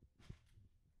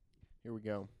Here we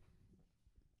go.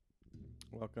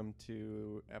 Welcome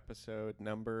to episode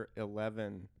number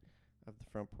 11 of the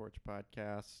Front Porch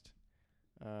Podcast.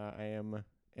 I am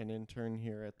an intern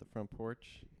here at the Front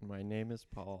Porch. My name is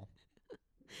Paul.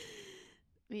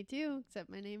 Me too, except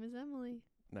my name is Emily.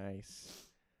 Nice.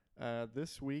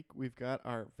 This week we've got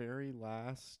our very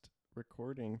last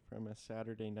recording from a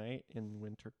Saturday night in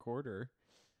winter quarter.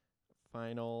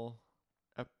 Final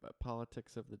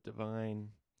Politics of the Divine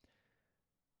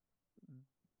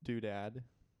doodad.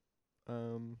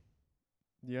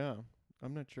 Yeah,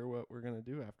 I'm not sure what we're gonna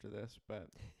do after this, but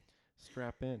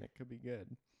strap in, it could be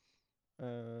good.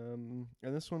 And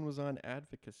this one was on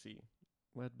Advocacy,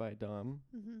 led by Dom,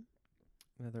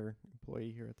 another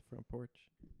employee here at the Front Porch.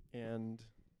 And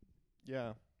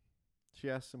yeah,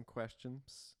 she asked some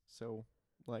questions, so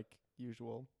like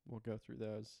usual, we'll go through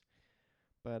those.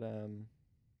 But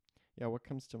yeah, what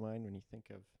comes to mind when you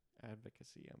think of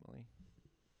advocacy, Emily?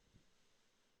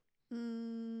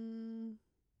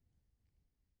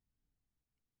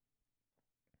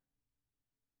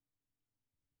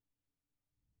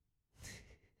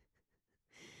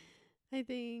 I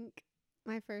think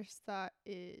my first thought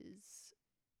is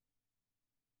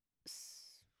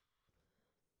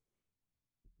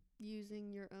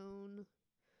using your own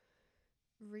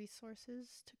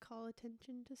resources to call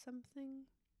attention to something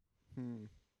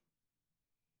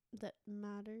that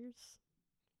matters.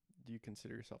 Do you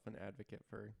consider yourself an advocate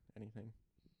for anything?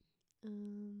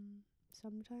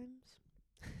 Sometimes.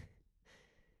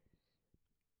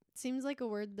 Seems like a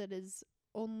word that is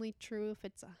only true if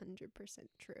it's 100%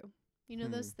 true. You know,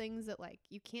 those things that like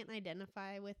you can't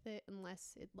identify with it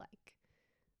unless it like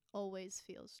always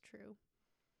feels true.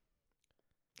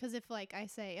 Because if like I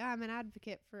say, I'm an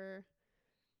advocate for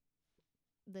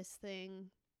this thing,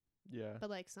 yeah, but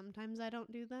like sometimes I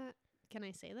don't do that, can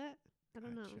I say that? I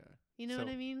don't know. You know so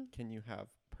what I mean? Can you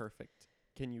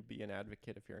be an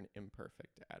advocate if you're an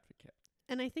imperfect advocate?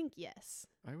 And I think yes.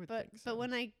 I would think so. But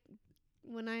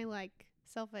when I like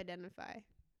self-identify,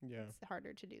 yeah, it's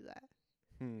harder to do that.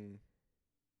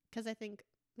 Because I think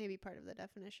maybe part of the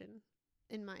definition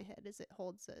in my head is it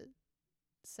holds a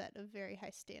set of very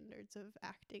high standards of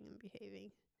acting and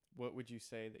behaving. What would you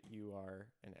say that you are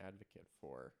an advocate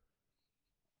for?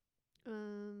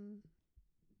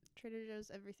 Trader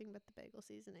Joe's everything but the bagel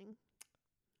seasoning.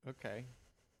 Okay,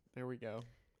 there we go.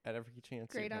 At every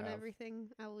chance Great on everything.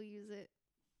 I will use it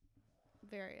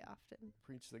very often.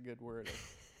 Preach the good word of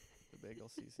the bagel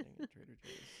seasoning at Trader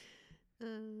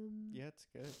Joe's. Yeah, it's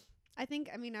good. I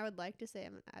would like to say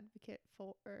I'm an advocate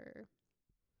for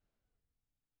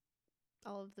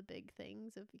all of the big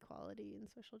things of equality and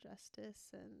social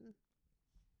justice and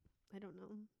I don't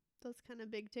know, those kind of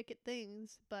big ticket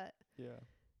things, but yeah,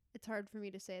 it's hard for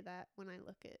me to say that when I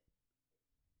look at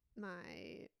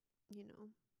my,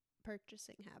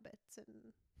 purchasing habits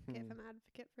and okay, if I'm an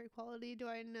advocate for equality, do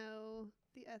I know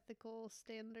the ethical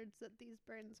standards that these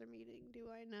brands are meeting? Do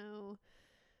I know,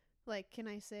 like, can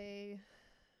I say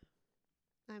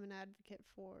I'm an advocate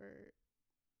for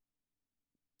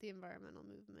the environmental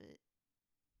movement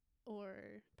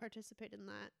or participate in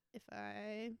that if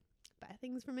I buy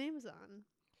things from Amazon,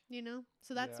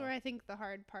 So that's where I think the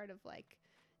hard part of like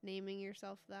naming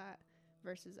yourself that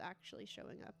versus actually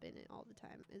showing up in it all the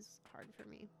time is hard for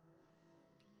me.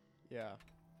 Yeah.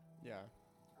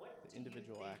 The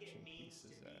individual action piece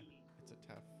is it's a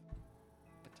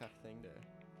tough thing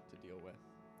to deal with.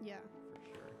 Yeah. For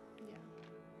sure. Yeah.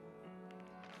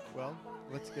 Well,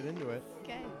 let's get into it.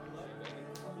 Okay.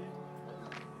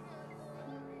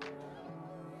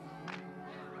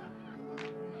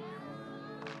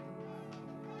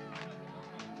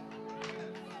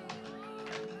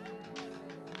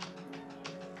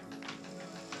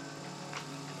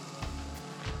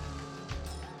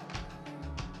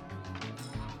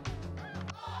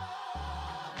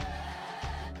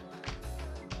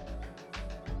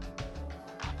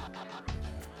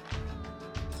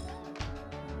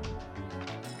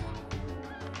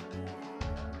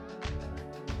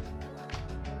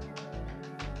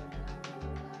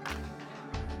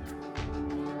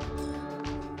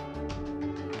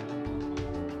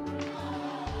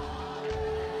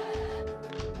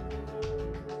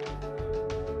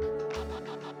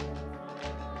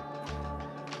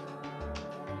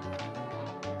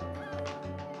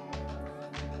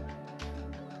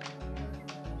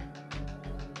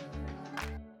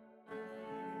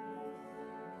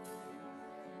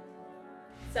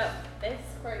 So this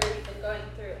quarter we've been going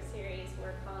through a series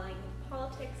we're calling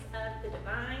Politics of the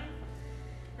Divine.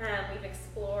 We've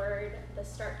explored the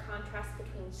stark contrast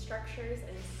between structures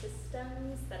and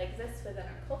systems that exist within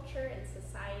our culture and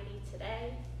society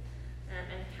today,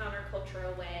 and countercultural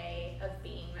cultural way of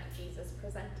being that Jesus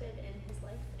presented in his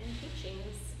life and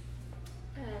teachings.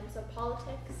 So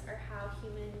politics are how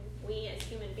we as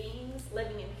human beings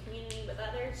living in community with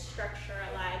others structure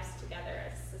our lives together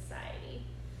as a society.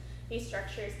 These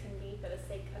structures can be for the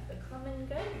sake of the common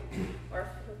good, or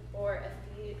for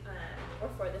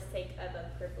the sake of a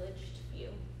privileged few.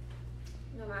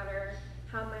 No matter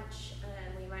how much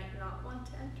we might not want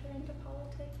to enter into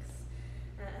politics,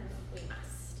 we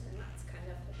must, and that's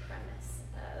kind of the premise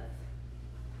of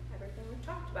everything we've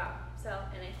talked about. So,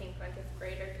 and I think like if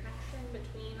greater connection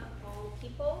between all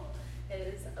people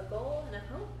is a goal and a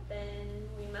hope, then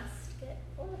we must get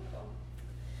political.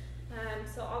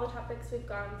 So all the topics we've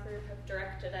gone through have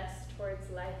directed us towards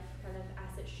life kind of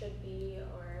as it should be,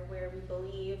 or where we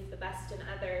believe the best in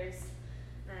others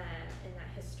in that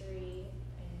history,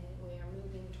 and we are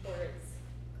moving towards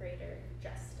greater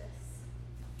justice.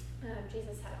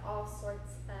 Jesus had all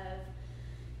sorts of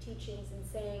teachings and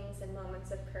sayings and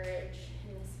moments of courage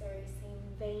in this very same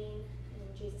vein, and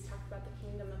Jesus talked about the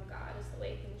kingdom of God as the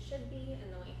way things should be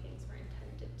and the way things were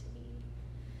intended to be.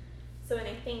 So when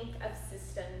I think of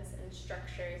systems and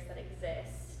structures that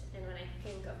exist, and when I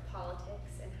think of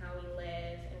politics and how we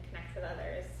live and connect with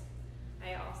others,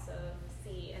 I also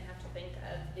see and have to think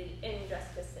of the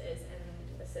injustices and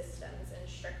the systems and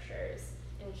structures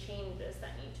and changes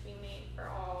that need to be made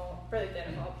for the good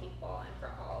of all people, and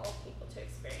for all people to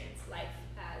experience life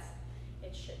as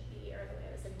it should be, or the way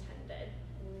it was intended.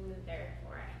 And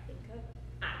therefore I think of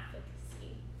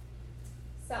advocacy.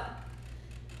 So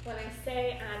when I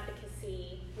say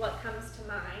advocacy, what comes to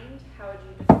mind? How would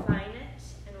you define it?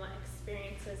 And what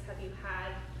experiences have you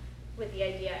had with the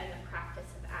idea and the practice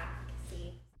of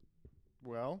advocacy?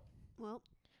 Well,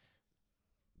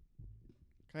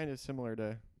 kind of similar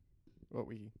to what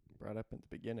we brought up at the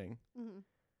beginning. Mm-hmm.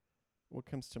 What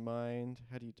comes to mind?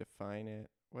 How do you define it?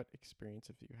 What experience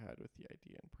have you had with the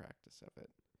idea and practice of it?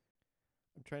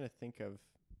 I'm trying to think of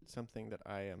something that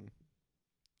I am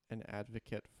an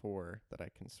advocate for, that I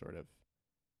can sort of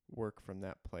work from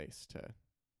that place to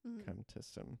come to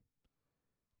some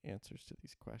answers to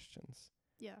these questions.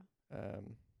 Yeah.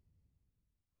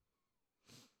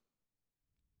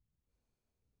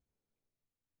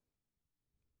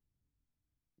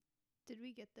 Did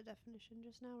we get the definition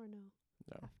just now or no?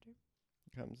 No. After?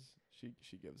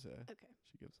 She gives a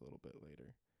little bit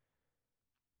later.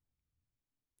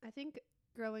 I think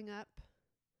growing up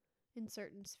in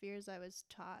certain spheres, I was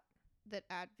taught that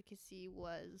advocacy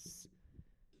was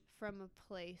from a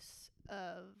place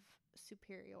of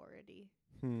superiority.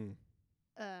 In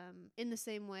the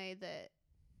same way that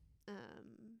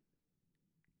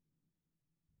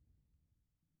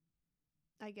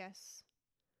I guess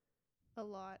a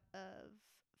lot of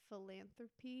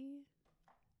philanthropy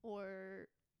or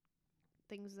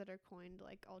things that are coined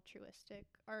like altruistic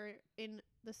are in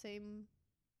the same,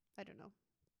 I don't know,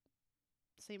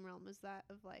 same realm as that,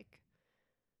 of like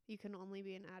you can only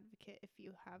be an advocate if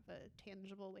you have a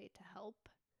tangible way to help.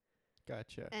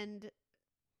 Gotcha.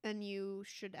 And you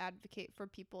should advocate for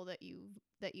people that you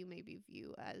maybe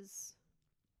view as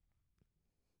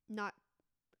not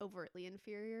overtly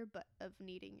inferior, but of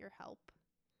needing your help.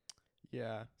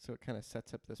 Yeah, so it kind of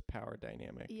sets up this power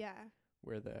dynamic. Yeah.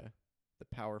 Where the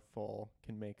powerful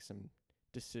can make some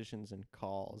decisions and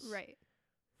calls. Right.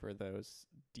 For those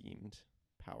deemed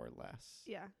powerless.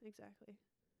 Yeah, exactly.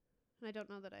 And I don't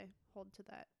know that I hold to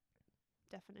that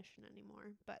definition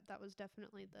anymore, but that was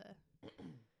definitely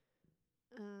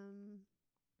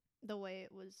the way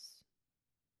it was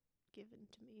given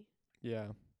to me.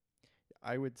 Yeah.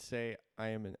 I would say I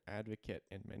am an advocate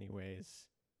in many ways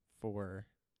for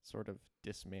sort of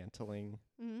dismantling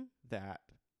that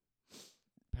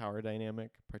power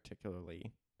dynamic,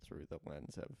 particularly through the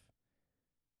lens of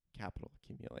capital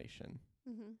accumulation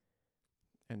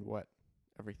and what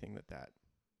everything that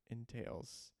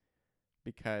entails.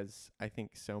 Because I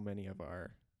think so many of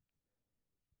our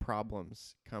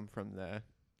problems come from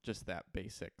just that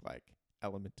basic like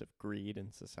element of greed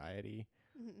in society.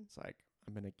 It's like,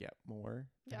 I'm going to get more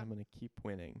and I'm going to keep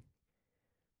winning.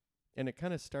 And it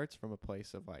kind of starts from a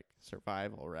place of like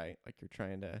survival, right? Like you're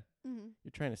trying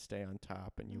to stay on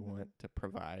top, and you want to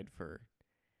provide for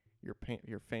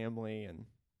your family and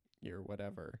your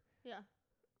whatever. Yeah.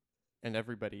 And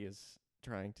everybody is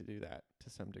trying to do that to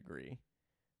some degree.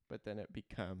 But then it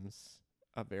becomes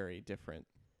a very different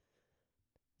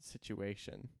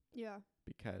situation. Yeah.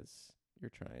 Because you're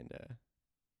trying to...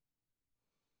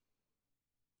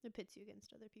 It pits you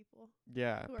against other people.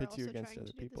 Yeah, who pits are you also against trying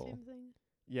other to people. Do the same thing.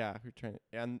 Yeah, who trying to,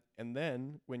 and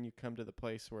then when you come to the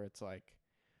place where it's like,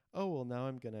 oh well, now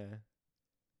I'm gonna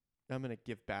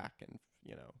give back and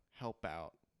help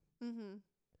out Mm-hmm.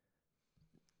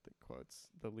 the quotes,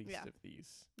 the least Yeah. of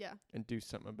these, Yeah. and do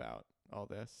something about all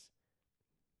this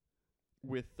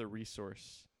with the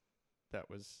resource that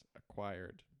was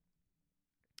acquired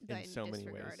By in so many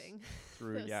ways disregarding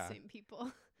through those same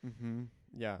people. Mm-hmm.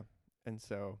 Yeah. And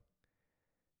so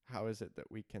how is it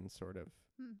that we can sort of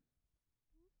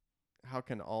how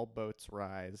can all boats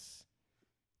rise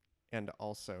and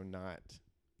also not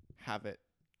have it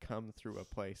come through a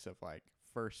place of like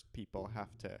first people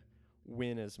have to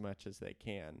win as much as they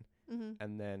can Mm-hmm.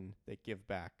 and then they give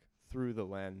back through the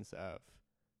lens of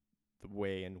the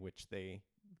way in which they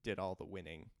did all the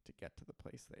winning to get to the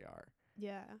place they are.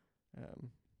 Yeah.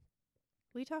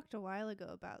 We talked a while ago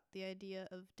about the idea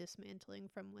of dismantling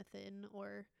from within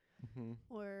or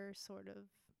sort of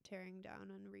tearing down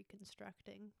and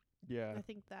reconstructing. Yeah. I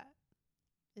think that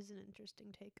is an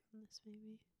interesting take on this,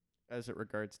 maybe. As it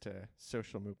regards to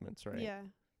social movements, right? Yeah.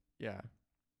 Yeah.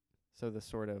 So the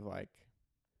sort of like,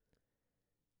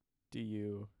 if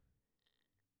you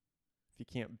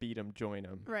can't beat 'em, join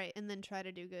 'em. Right, and then try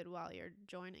to do good while you're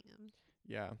joining them.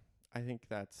 Yeah. I think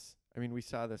we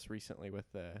saw this recently with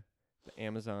the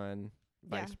Amazon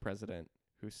vice president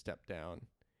who stepped down.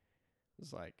 It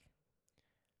was like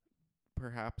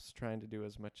perhaps trying to do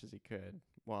as much as he could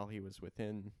while he was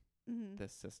within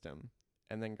this system,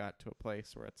 and then got to a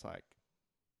place where it's like,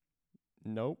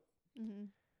 nope,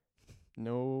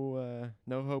 no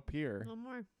hope here. No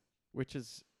more. Which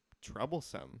is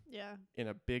troublesome. Yeah. In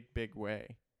a big, big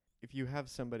way. If you have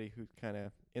somebody who's kind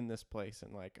of in this place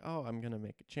and like, oh, I'm going to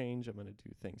make a change, I'm going to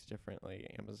do things differently,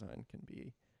 Amazon can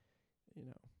be,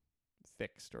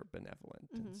 fixed or benevolent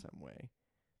in some way.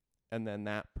 And then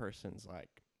that person's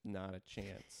like, not a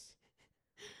chance.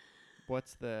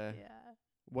 What's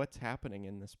happening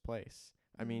in this place?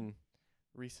 I mean,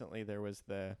 recently there was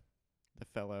the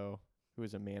fellow who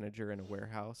was a manager in a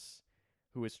warehouse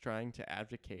who was trying to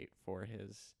advocate for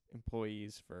his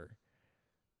employees for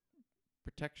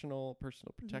personal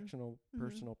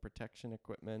protection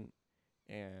equipment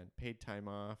and paid time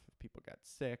off if people got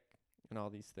sick and all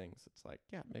these things. It's like,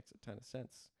 yeah, it makes a ton of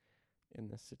sense in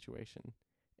this situation.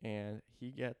 And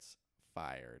he gets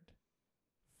fired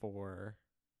for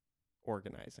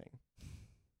organizing.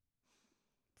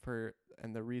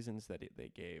 And the reasons that they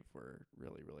gave were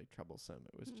really, really troublesome.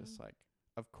 It was just like,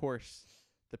 of course,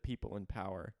 the people in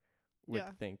power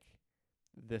would think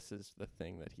this is the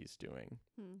thing that he's doing.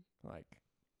 Like,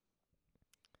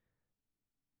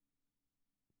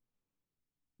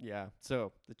 yeah.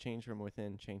 So the change from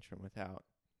within, change from without.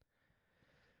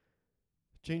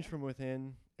 Change from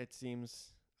within, it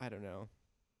seems, I don't know.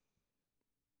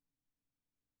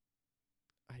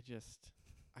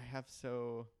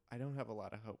 I don't have a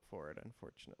lot of hope for it,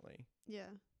 unfortunately.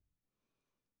 Yeah.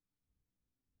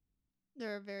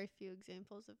 There are very few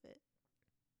examples of it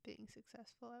being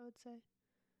successful, I would say.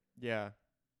 Yeah.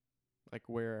 Like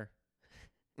where?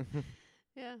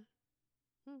 Yeah.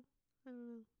 I don't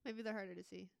know. Maybe they're harder to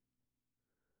see.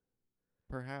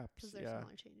 Perhaps, because there's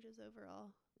smaller changes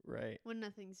overall. Right. When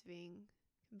nothing's being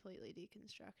completely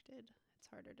deconstructed, it's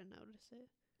harder to notice it.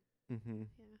 Mm-hmm.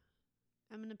 Yeah.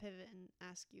 I'm going to pivot and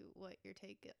ask you what your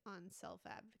take on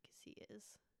self-advocacy is.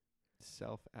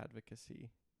 Self-advocacy.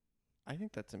 I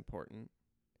think that's important.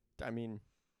 I mean,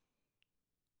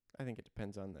 I think it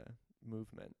depends on the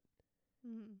movement.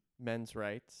 Mm-hmm. Men's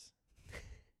rights.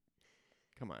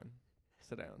 Come on,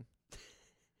 sit down.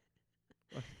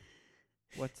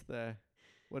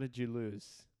 What did you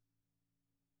lose?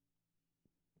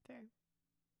 Fair.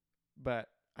 But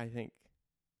I think,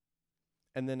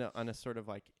 and then on a sort of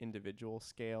like individual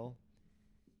scale,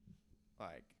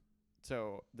 like,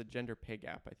 so the gender pay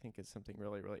gap, I think, is something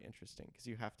really, really interesting because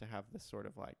you have to have this sort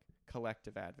of like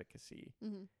collective advocacy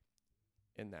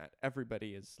in that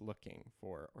everybody is looking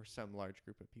for, or some large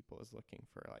group of people is looking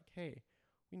for, like, hey,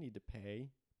 we need to pay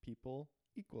people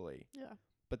equally. Yeah.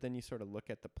 But then you sort of look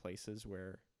at the places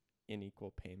where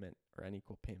unequal payment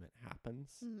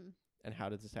happens, and how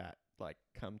does that like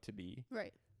come to be?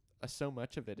 Right. So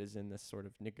much of it is in this sort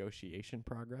of negotiation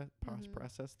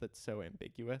process that's so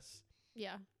ambiguous.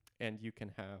 Yeah. And you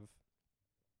can have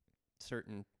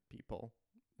certain people,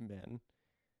 men,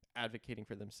 advocating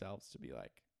for themselves to be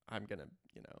like, I'm gonna,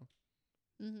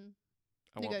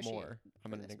 I want more. I'm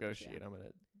gonna negotiate. I'm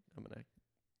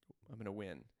gonna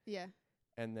win. Yeah.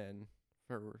 And then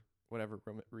for whatever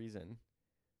reason,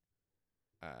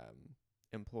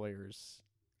 employers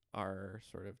are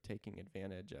sort of taking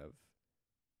advantage of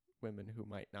women who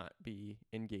might not be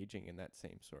engaging in that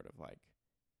same sort of like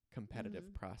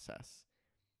competitive process.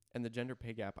 And the gender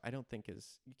pay gap, I don't think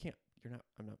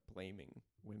I'm not blaming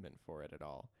women for it at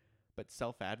all, but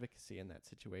self-advocacy in that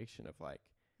situation of like,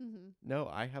 no,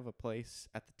 I have a place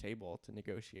at the table to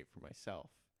negotiate for myself.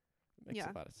 It makes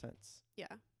a lot of sense.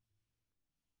 Yeah.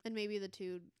 And maybe the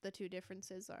two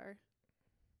differences are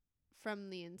from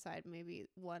the inside. Maybe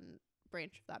one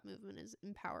branch of that movement is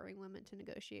empowering women to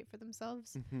negotiate for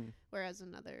themselves, whereas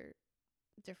another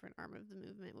different arm of the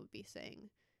movement would be saying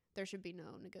there should be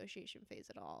no negotiation phase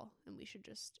at all, and we should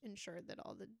just ensure that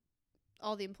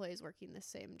all the employees working the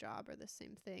same job or the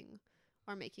same thing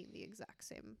are making the exact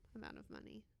same amount of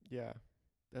money. Yeah,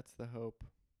 that's the hope.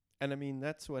 And I mean,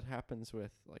 that's what happens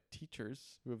with like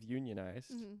teachers who have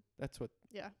unionized. That's what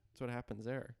happens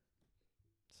there.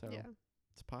 So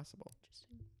it's possible.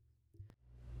 Interesting.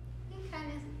 We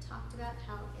kind of talked about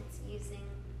how it's using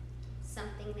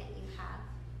something that you have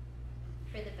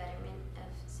for the betterment of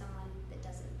someone that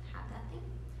doesn't have that thing.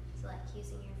 So like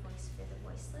using your voice for the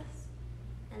voiceless.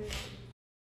 And then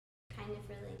kind of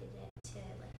related it to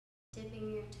like dipping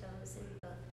your toes in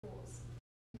both pools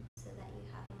so that you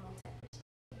have a multi-perspective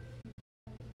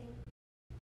thing.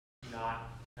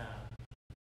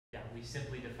 We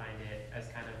simply defined it as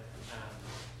kind of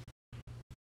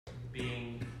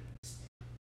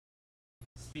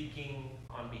speaking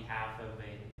on behalf of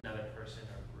another person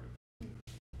or group.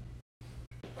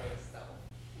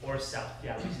 Or self.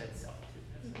 Yeah, we said self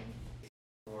too.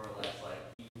 More or less like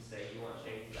you can say you want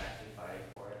change, but actually fighting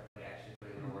for it, like actually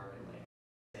putting in the work and like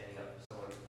standing up for someone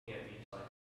who can't be just like,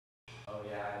 oh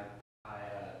yeah, I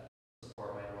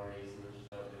support minorities and just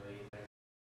don't do anything.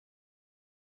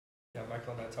 Yeah,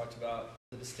 Michael and I talked about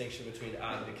the distinction between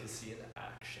advocacy and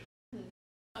action.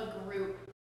 A group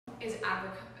is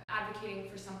advocating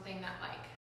for something that like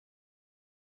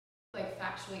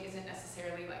factually isn't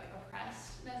necessarily like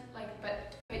oppressed,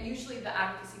 but usually the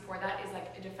advocacy for that is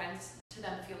like a defense to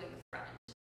them feeling threatened.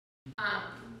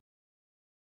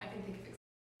 I can think of examples,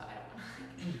 but I don't want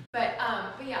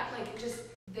to. But yeah, like just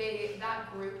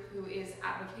that group who is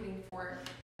advocating for,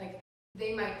 like,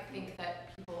 they might think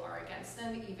that people are against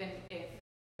them even if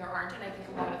there aren't, and I think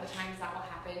a lot of the times that will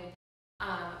happen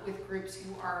with groups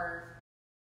who are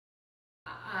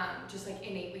just like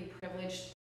innately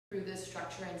privileged through this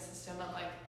structure and system of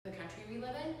like the country we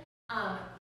live in,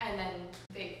 and then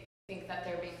they think that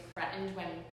they're being threatened when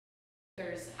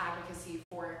there's advocacy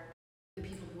for the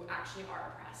people who actually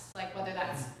are oppressed, like whether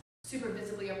that's super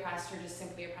visibly oppressed or just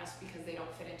simply oppressed because they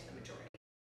don't fit into the majority.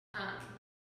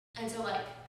 And so like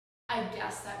I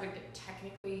guess that would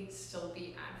technically still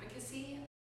be advocacy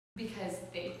because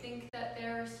they think that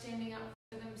they're standing up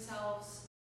for themselves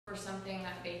for something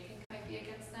that they think might be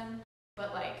against them,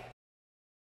 but like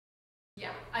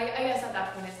yeah, I guess at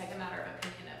that point it's like a matter of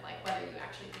opinion of like whether you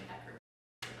actually think that group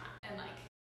or not. And like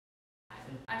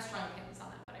I have strong opinions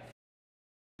on that, but I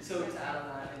so to add on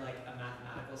that in like a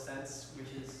mathematical sense,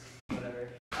 which is whatever.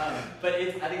 But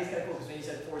I think it's kind of cool because when you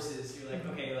said forces, you're like,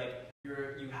 okay, like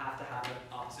you have to have an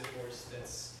opposite force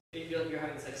that's you're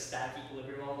having this like static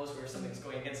equilibrium almost where if something's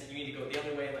going against it, you need to go the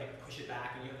other way and like push it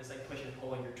back, and you have this like push and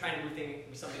pull, and you're trying to move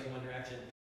something in one direction.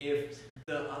 If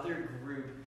the other group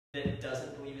that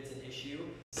doesn't believe it's an issue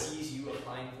sees you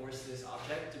applying force to this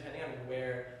object, depending on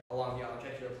where along the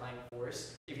object you're applying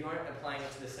force, if you aren't applying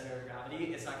it to the center of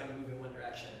gravity, it's not going to move in one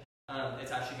direction.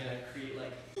 It's actually going to create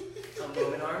like a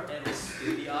moment arm and it'll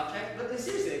spin the object. But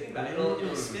seriously, think about it.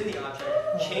 It'll spin the object,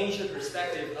 change the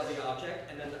perspective of the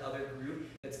object, and then the other group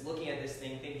that's looking at this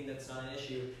thing, thinking that's not an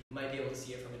issue, might be able to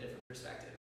see it from a different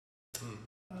perspective.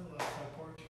 I love that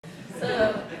part.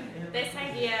 So this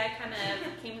idea kind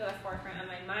of came to the forefront of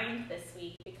my mind this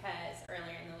week because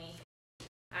earlier in the week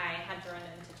I had to run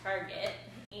into Target,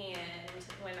 and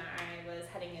when I was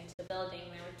heading into the building,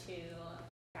 there were two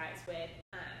guys with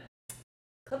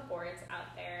clipboards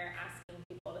out there asking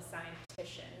people to sign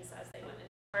petitions as they went into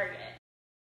Target.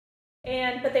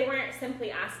 But they weren't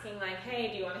simply asking like,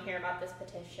 hey, do you want to hear about this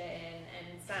petition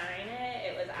and sign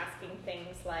it? It was asking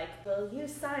things like, will you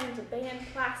sign to ban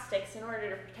plastics in order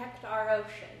to protect our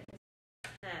oceans?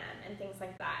 And things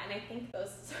like that. And I think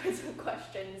those sorts of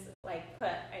questions like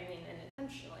and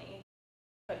intentionally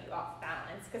put you off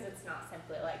balance, because it's not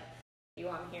simply like, do you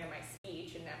want to hear my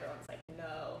speech? And everyone's like,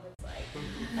 no. It's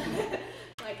like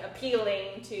like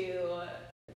appealing to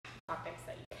topics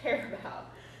that you care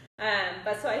about.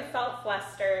 But so I felt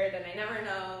flustered, and I never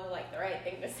know like the right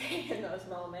thing to say in those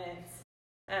moments.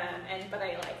 But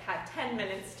I like had 10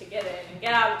 minutes to get in and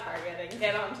get out of Target and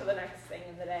get on to the next thing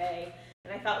of the day.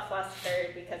 And I felt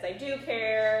flustered because I do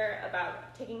care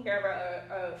about taking care of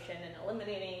our ocean and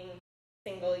eliminating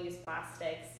single-use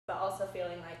plastics, but also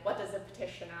feeling like, what does a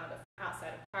petition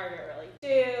outside of Target really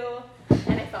do?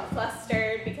 And I felt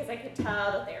flustered because I could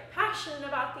tell that they were passionate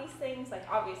about these things. Like,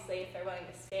 obviously, if they're willing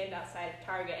to stand outside of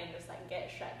Target and just like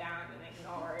get shut down and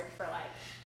ignored for like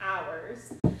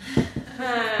hours.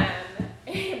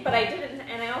 But I didn't,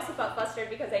 and I also felt flustered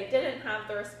because I didn't have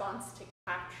the response to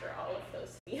capture all of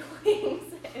those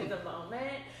feelings in the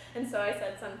moment. And so I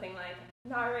said something like,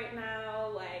 not right now,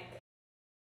 like,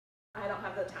 I don't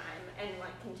have the time, and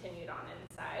like continued on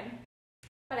inside.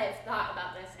 But I've thought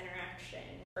about this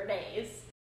interaction for days,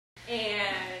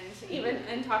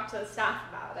 and talked to the staff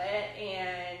about it.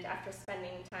 And after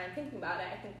spending time thinking about it,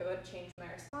 I think it would change my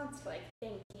response to like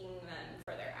thanking them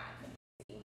for their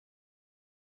advocacy.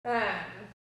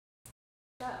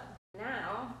 So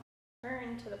now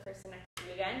turn to the person next to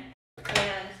you again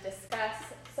and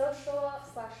discuss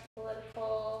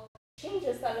social/political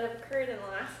changes that have occurred in the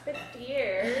last 50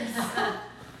 years.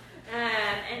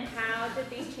 And how did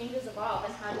these changes evolve,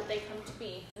 and how did they come to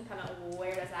be, and kind of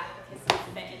where does advocacy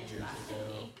fit into that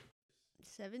thinking?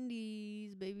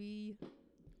 70s, baby.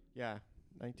 Yeah,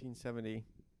 1970.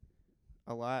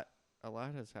 A lot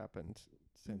has happened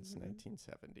since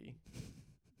 1970.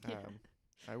 Yeah.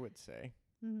 I would say.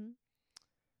 Mm-hmm.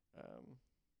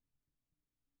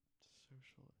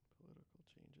 Social and political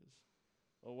changes.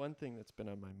 Well, one thing that's been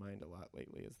on my mind a lot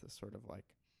lately is this sort of like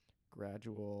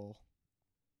gradual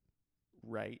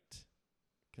right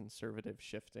conservative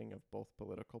shifting of both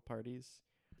political parties.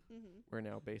 We're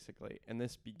now basically, and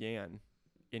this began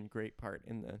in great part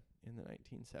in the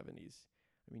 1970s.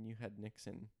 I mean, you had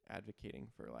Nixon advocating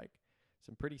for like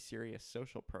some pretty serious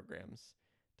social programs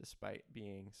despite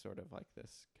being sort of like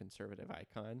this conservative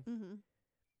icon.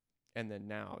 And then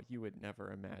now you would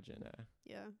never imagine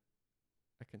a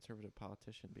conservative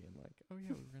politician being like, oh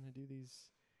yeah, we're going to do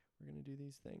these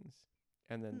things.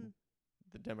 And then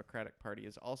the Democratic Party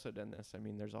has also done this. I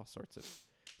mean, there's all sorts of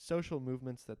social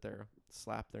movements that they're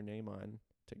slap their name on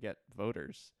to get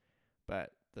voters,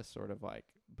 but the sort of like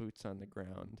boots on the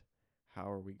ground,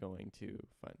 how are we going to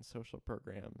fund social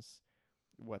programs?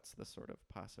 What's the sort of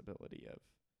possibility of,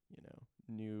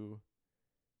 new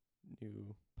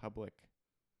public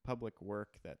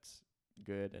work that's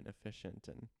good and efficient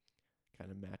and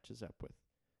kind of matches up with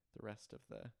the rest of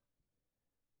the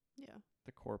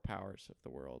core powers of the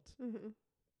world.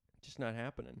 Just not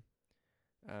happening.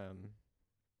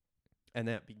 And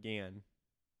that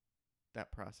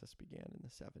process began in the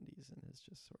 70s and has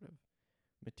just sort of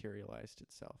materialized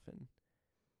itself in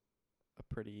a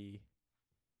pretty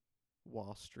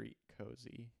Wall Street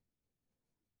cozy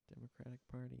Democratic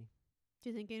Party. Do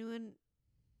you think anyone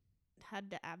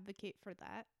had to advocate for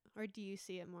that? Or do you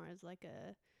see it more as like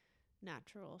a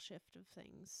natural shift of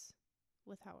things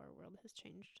with how our world has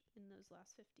changed in those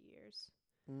last 50 years?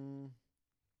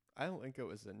 I don't think it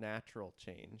was a natural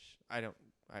change. I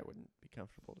wouldn't be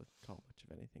comfortable to call much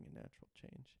of anything a natural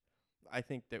change. I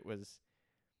think that was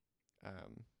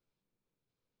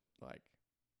like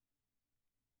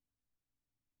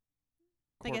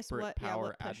corporate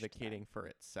power advocating for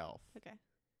itself. Okay.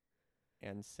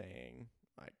 And saying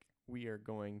like, we are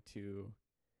going to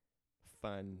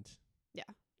fund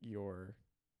your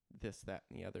this, that,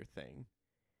 and the other thing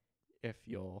if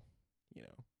you'll,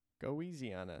 go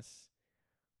easy on us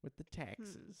with the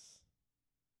taxes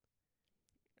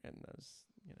and those,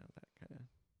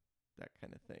 that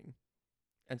kind of thing.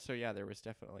 And so, yeah, there was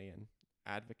definitely an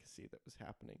advocacy that was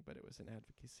happening, but it was an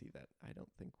advocacy that I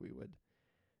don't think we would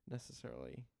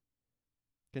necessarily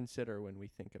consider when we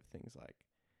think of things like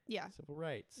civil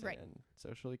rights and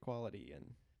social equality.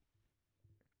 And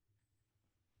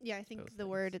I think the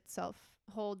word itself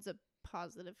holds a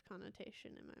positive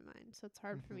connotation in my mind, so it's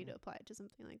hard for me to apply it to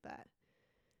something like that.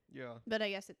 Yeah. But I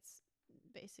guess it's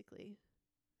basically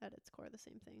at its core the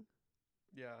same thing.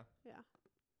 Yeah. Yeah.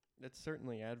 It's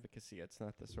certainly advocacy. It's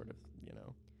not the sort of,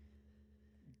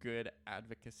 good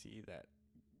advocacy that,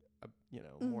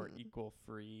 more equal,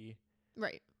 free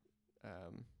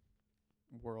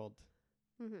world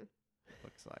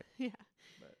looks like. Yeah.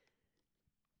 But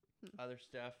other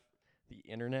stuff, the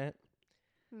internet,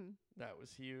 that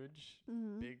was huge.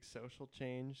 Big social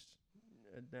change,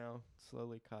 now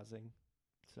slowly causing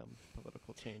some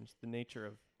political change. The nature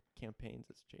of campaigns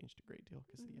has changed a great deal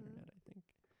because of the internet, I think.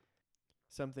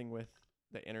 Something with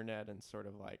the internet and sort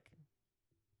of like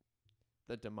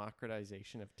the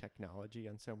democratization of technology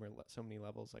on so many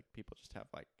levels. Like, people just have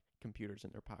like computers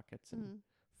in their pockets and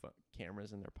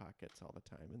cameras in their pockets all the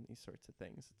time and these sorts of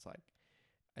things. It's like,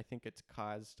 I think it's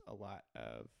caused a lot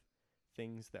of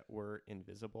things that were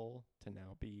invisible to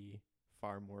now be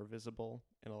far more visible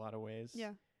in a lot of ways.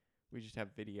 Yeah. We just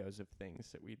have videos of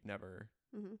things that we'd never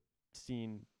Mm-hmm.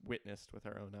 seen, witnessed with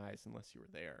our own eyes unless you were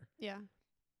there. Yeah.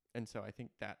 And so I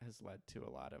think that has led to a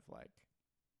lot of like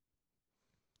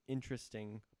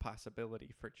interesting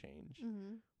possibility for change,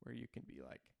 Mm-hmm. where you can be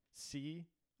like, see,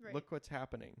 Right. look what's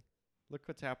happening. Look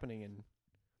what's happening in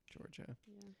Georgia.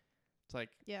 Yeah. It's like,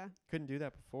 Yeah. couldn't do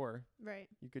that before. Right.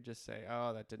 You could just say,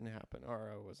 oh, that didn't happen,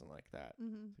 or oh, it wasn't like that.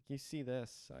 Mm-hmm. Like, you see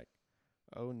this, like,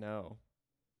 oh no,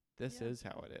 this Yeah. is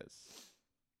how it is.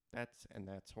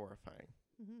 That's horrifying.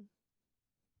 Mm-hmm.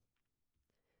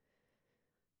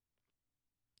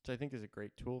 Which I think is a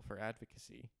great tool for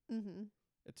advocacy. Mm-hmm.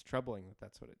 It's troubling that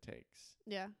that's what it takes.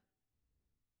 Yeah.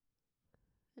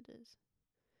 It is.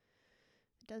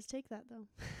 It does take that though.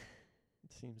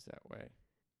 It seems that way.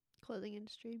 Clothing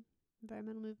industry,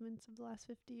 environmental movements of the last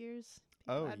 50 years.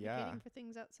 Oh, Advocating yeah. for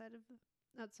things outside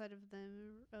of their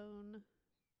own,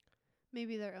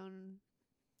 maybe their own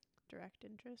direct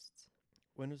interests.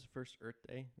 When was the first Earth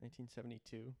Day?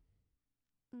 1972?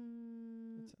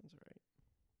 That sounds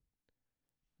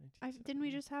right. Didn't we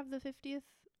 1970? just have the 50th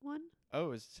one? Oh, it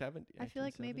was 70. I feel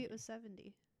like maybe it 1970. was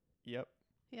 70. Yep.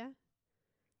 Yeah.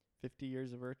 50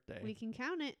 years of Earth Day. We can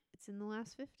count it. It's in the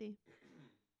last 50.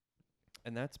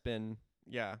 And that's been,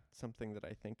 something that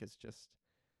I think has just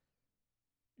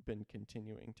been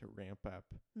continuing to ramp up.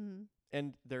 Mm.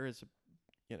 And there is,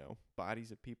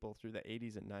 bodies of people through the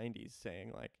 80s and 90s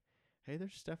saying like, hey,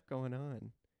 there's stuff going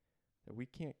on that we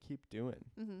can't keep doing.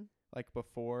 Mm-hmm. Like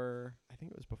before, I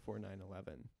think it was before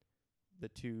 9/11, the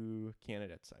two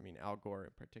candidates, I mean, Al Gore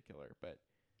in particular, but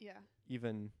Yeah.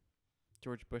 even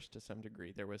George Bush to some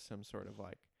degree, there was some sort of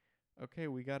like, okay,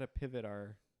 we got to pivot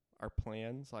our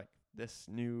plans, like this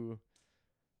new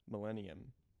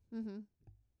millennium, Mm-hmm.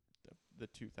 the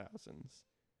 2000s.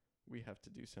 We have to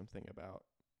do something about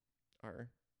our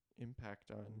impact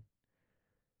on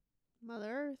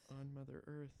Mother Earth. Mother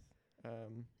Earth,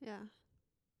 Yeah.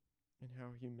 and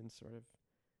how humans sort of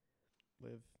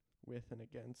live with and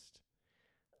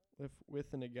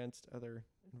against other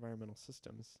environmental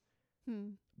systems.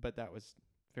 Hmm. But that was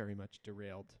very much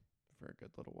derailed for a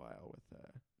good little while with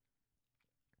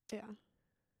Yeah.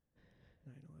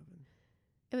 9/11.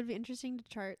 It would be interesting to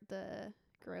chart the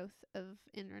growth of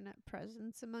internet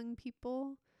presence among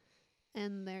people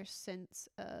and their sense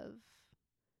of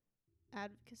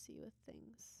advocacy with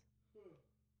things.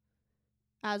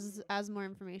 As more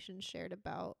information is shared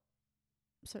about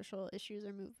social issues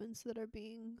or movements that are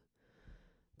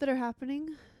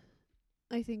happening,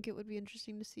 I think it would be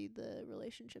interesting to see the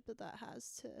relationship that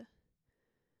has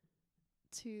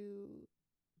to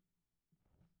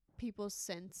people's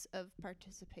sense of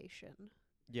participation.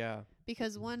 Yeah.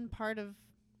 Because one part of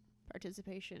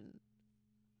participation,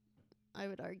 I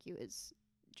would argue, is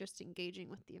just engaging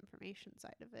with the information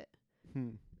side of it.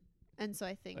 And so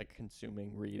I think Like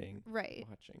consuming, reading, right.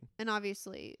 watching. And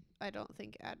obviously, I don't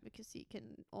think advocacy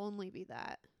can only be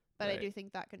that, but I Right. do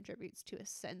think that contributes to a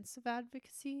sense of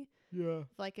advocacy. Yeah.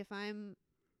 Like if I'm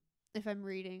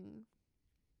reading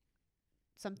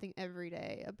something every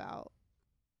day about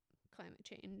climate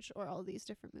change or all these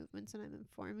different movements and I'm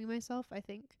informing myself, I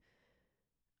think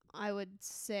I would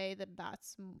say that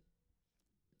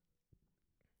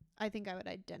I think I would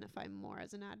identify more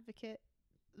as an advocate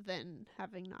than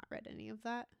having not read any of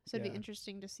that. So it'd Yeah. be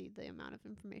interesting to see the amount of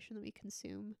information that we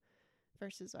consume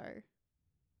versus our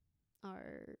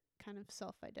kind of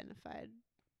self-identified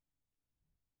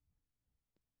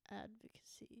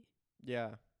advocacy.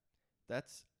 Yeah.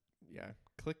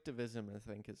 Collectivism, I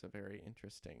think, is a very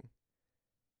interesting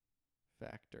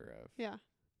factor of Yeah.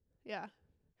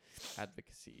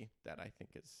 advocacy that I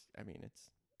think is,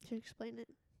 it's To explain it.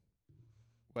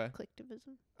 what?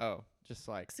 Collectivism. Oh, just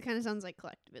like 'Cause it kind of sounds like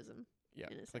collectivism. yeah,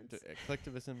 in a sense.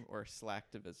 collectivism or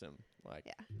slacktivism, like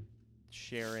Yeah.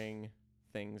 sharing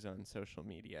things on social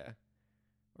media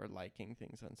or liking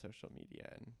things on social media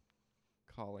and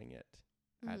calling it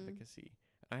advocacy.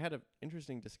 I had an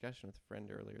interesting discussion with a friend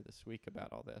earlier this week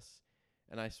about all this,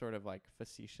 and I sort of like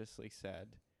facetiously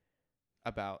said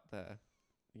about the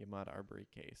Ahmaud Arbery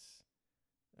case,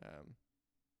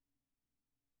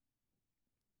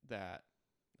 that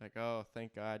like, oh,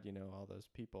 thank God, all those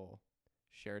people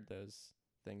shared those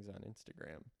things on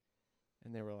Instagram.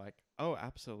 And they were like, oh,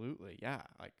 absolutely. Yeah.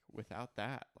 Like without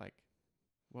that, like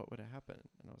what would have happened?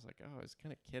 And I was like, oh, I was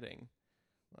kind of kidding.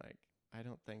 Like, I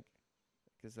don't think,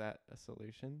 is that a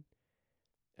solution?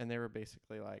 And they were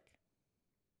basically like,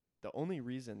 the only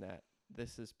reason that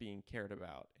this is being cared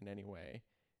about in any way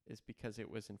is because it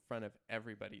was in front of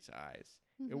everybody's eyes.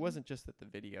 It wasn't just that the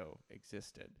video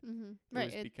existed. Right.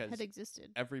 was It because had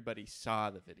existed. Everybody saw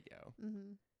the video.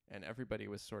 Mm-hmm. And everybody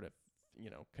was sort of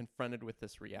confronted with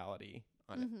this reality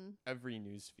on every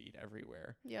news feed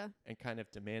everywhere. Yeah. And kind of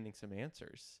demanding some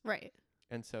answers. Right.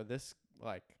 And so this,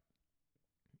 like,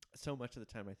 so much of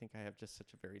the time I think I have just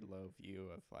such a very low view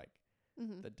of like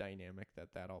the dynamic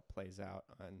that all plays out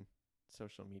on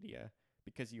social media,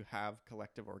 because you have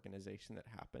collective organization that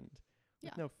happened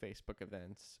with no Facebook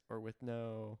events or with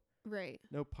no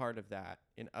part of that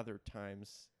in other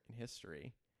times in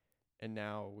history. And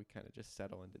now we kind of just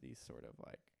settle into these sort of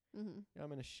like, I'm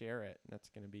going to share it and that's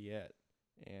going to be it.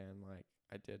 And like,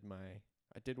 I did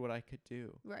what I could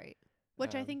do. Right.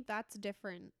 Which I think that's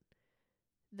different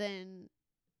than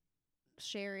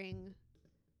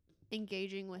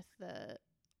engaging with the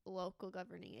local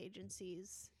governing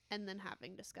agencies and then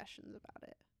having discussions about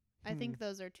it. I think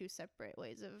those are two separate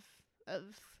ways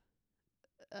of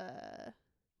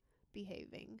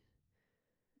behaving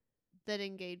that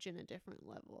engage in a different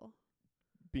level.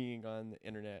 Being on the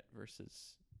internet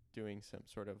versus doing some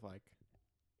sort of like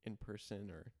in-person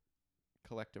or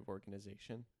collective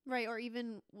organization. Right, or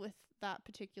even with that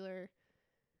particular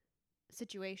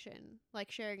situation,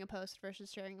 like sharing a post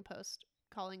versus sharing a post,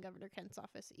 calling Governor Kent's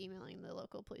office, emailing the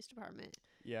local police department.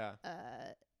 Yeah.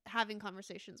 Having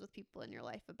conversations with people in your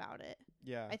life about it.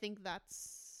 Yeah. I think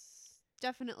that's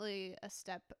definitely a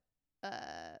step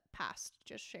past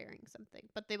just sharing something,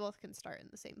 but they both can start in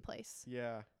the same place.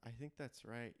 Yeah, I think that's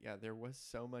right. Yeah, there was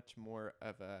so much more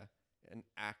of an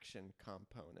action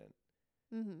component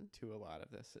to a lot of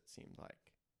this, it seemed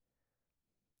like.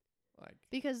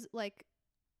 Because like,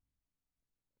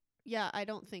 I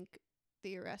don't think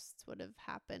the arrests would have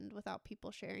happened without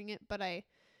people sharing it, but I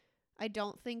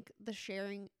don't think the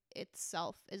sharing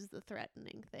itself is the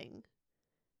threatening thing.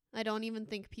 I don't even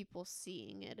think people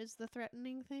seeing it is the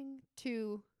threatening thing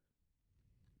to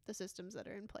the systems that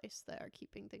are in place that are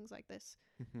keeping things like this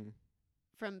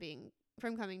from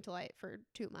coming to light for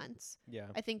 2 months.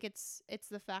 Yeah. I think it's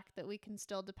the fact that we can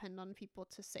still depend on people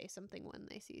to say something when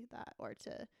they see that, or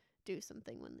to do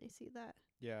something when they see that.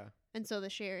 Yeah. And so the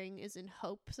sharing is in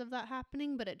hopes of that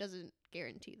happening, but it doesn't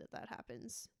guarantee that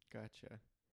happens. Gotcha.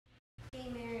 Gay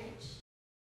marriage.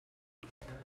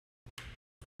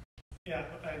 Yeah,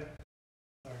 sorry,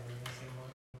 we're going to say more.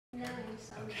 No, you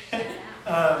saw me Okay.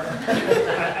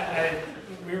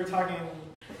 shut out.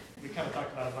 We kind of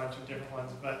talked about a bunch of different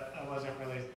ones, but I wasn't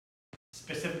really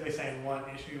specifically saying one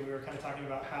issue. We were kind of talking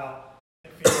about how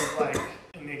it feels like,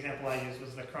 in the example I used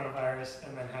was the coronavirus,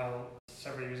 and then how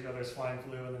several years ago there's swine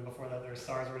flu, and then before that there's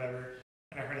SARS or whatever.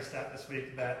 And I heard a stat this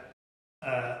week that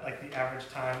like the average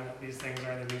time that these things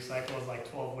are in the news cycle is like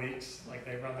 12 weeks. Like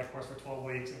they run their course for 12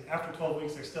 weeks, and after 12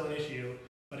 weeks there's still an issue,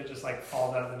 but it just like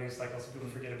falls out of the news cycle, so people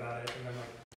forget about it, and then like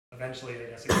eventually I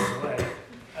guess it goes away.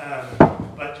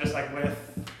 But just like with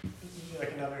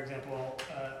like another example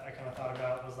I kind of thought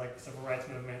about was like the civil rights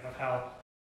movement, of how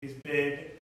these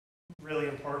big, really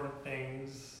important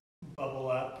things bubble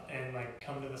up and like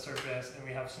come to the surface, and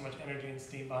we have so much energy and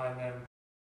steam behind them,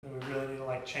 and we really need to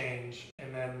like change,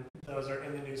 and then those are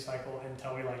in the news cycle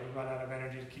until we like run out of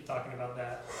energy to keep talking about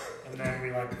that, and then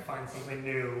we like find something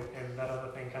new, and that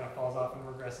other thing kind of falls off and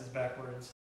regresses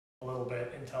backwards a little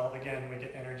bit until again we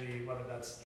get energy, whether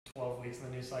that's 12 weeks in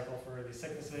the news cycle for these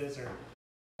sicknesses, or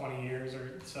 20 years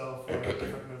or so for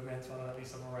different movements, whether that be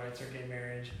civil rights or gay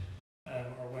marriage,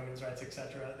 or women's rights,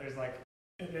 etc. There's like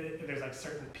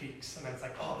certain peaks, and then it's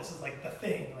like, oh, this is like the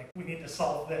thing, like we need to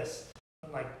solve this,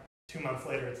 and like 2 months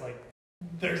later it's like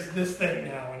there's this thing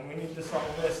now, and we need to solve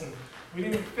this, and we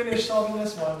didn't finish solving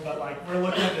this one, but like we're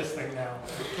looking at this thing now,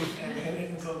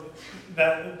 and so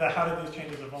the how did these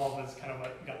changes evolve is kind of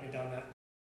what got me down that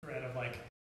thread of like,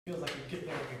 feels like we get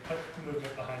there and we put the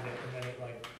movement behind it, and then it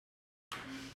like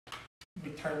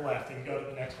we turn left and go to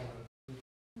the next one.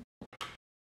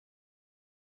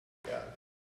 Yeah.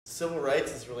 Civil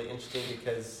rights is really interesting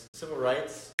because civil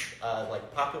rights,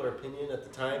 like popular opinion at the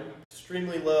time,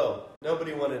 extremely low.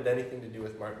 Nobody wanted anything to do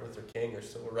with Martin Luther King or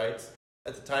civil rights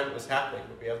at the time it was happening.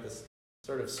 But we have this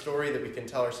sort of story that we can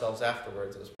tell ourselves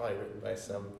afterwards. It was probably written by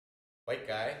some white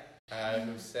guy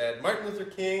who said, Martin Luther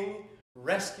King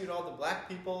rescued all the black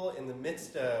people in the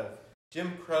midst of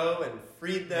Jim Crow and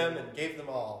freed them and gave them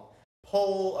all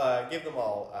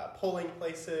polling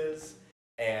places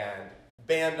and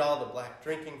banned all the black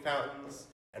drinking fountains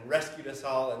and rescued us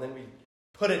all, and then we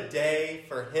put a day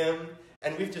for him,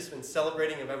 and we've just been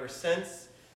celebrating him ever since,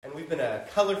 and we've been a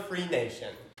color-free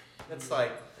nation. It's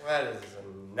like, that is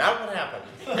not what happened.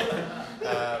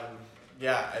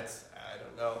 Yeah, it's,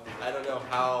 I don't know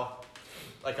how,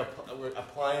 like, we're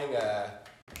applying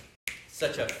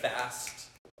such a fast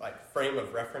frame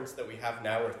of reference that we have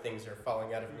now, where things are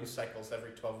falling out of news cycles every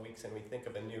 12 weeks, and we think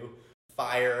of a new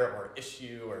fire or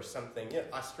issue or something. Yeah,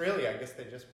 Australia, I guess they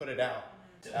just put it out.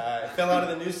 It fell out of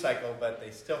the news cycle, but they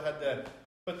still had to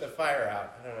put the fire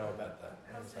out. I don't know about the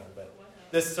Amazon, but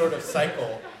this sort of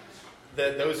cycle,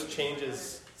 those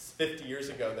changes 50 years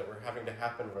ago that were having to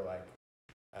happen were like,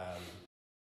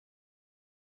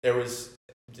 there was,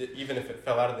 even if it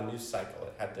fell out of the news cycle,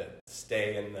 it had to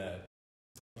stay in the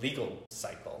legal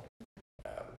cycle.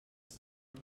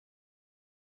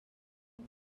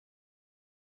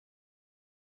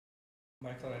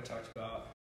 Michael and I talked about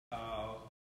how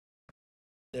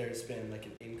there's been like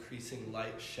an increasing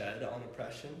light shed on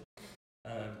oppression,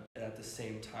 and at the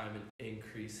same time an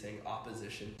increasing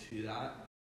opposition to that,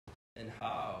 and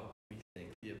how we think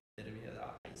the epitome of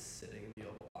that is sitting in the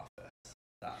Oval Office.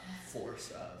 That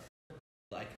force of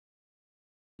like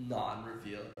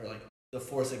non-reveal, or like the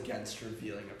force against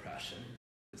revealing oppression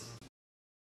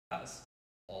has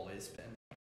always been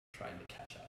trying to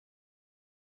catch up.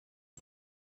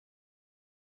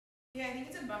 Yeah, I think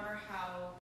it's a bummer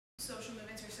how social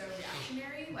movements are so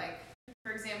reactionary. Like,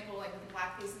 for example, like with the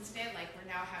blackface incident, like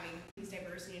we're now having these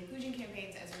diversity and inclusion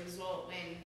campaigns as a result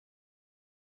when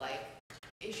like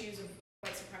issues of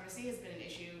white supremacy has been an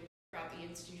issue throughout the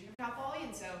institution of Cal Poly,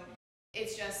 and so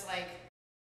it's just like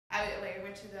I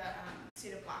went to the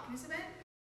State of Blackness event,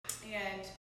 and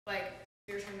like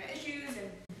they were talking about issues,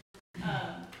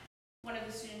 and one of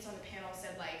the students on the panel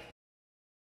said like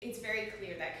it's very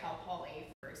clear that Cal Poly,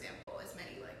 for example, as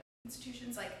many like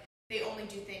institutions, like they only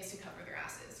do things to cover their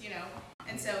asses, you know?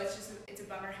 And so it's a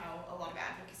bummer how a lot of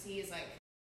advocacy is like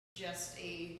just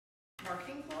a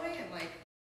marketing ploy, and like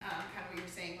kind of what you're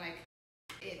saying, like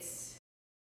it's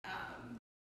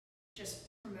just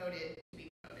promoted to be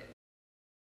promoted,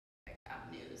 like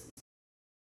news.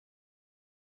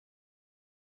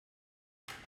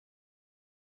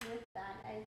 With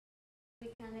that,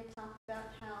 we kind of talked about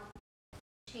how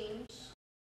change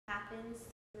happens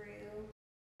through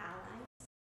allies,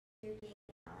 through being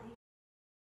an ally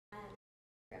and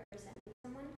representing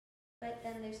someone. But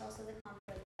then there's also the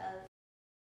conflict of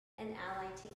an ally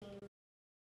taking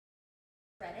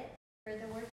credit for the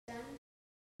work done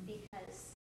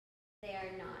because they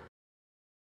are not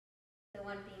the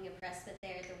one being oppressed, but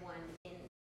they're the one in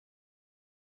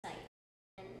sight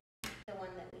and the one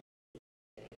that we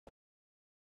see.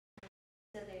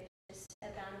 So there's just a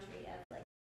boundary of like,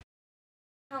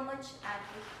 how much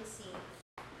advocacy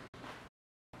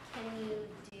can you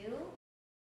do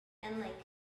and like,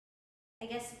 I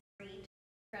guess, freed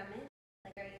from it?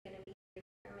 Like, are you going to be freed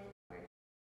from it or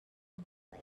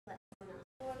like let someone else?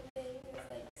 One thing is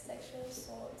like sexual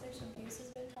assault, sexual abuse has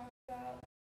been talked about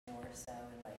more so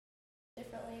and like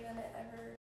differently than it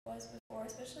ever was before,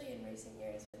 especially in recent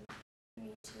years with the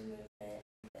Me Too movement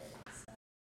and stuff.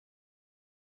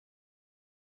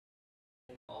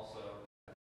 Also,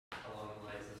 along the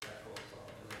lines of sexual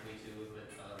assault and the Me Too movement,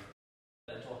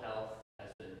 mental health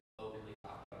has been openly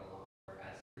talked about a lot more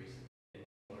as of recent.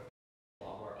 People are a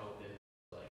lot more open,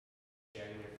 like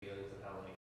sharing their feelings and how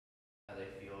they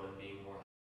feel and being more.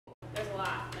 There's a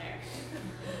lot there.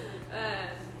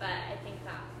 But I think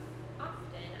that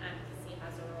often advocacy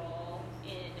has a role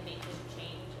in making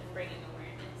change and bringing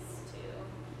awareness to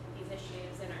these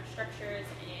issues in our structures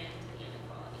and the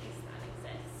inequalities that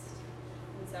exist.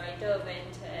 And so I dove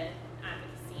into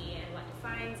advocacy and what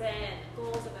defines it, and the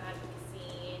goals of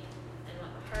advocacy, and what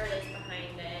the heart is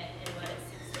behind it, and what it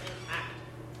seeks to impact.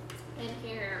 And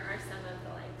here are some of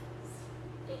the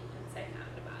statements I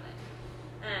found about it.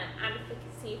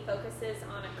 Advocacy focuses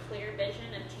on a clear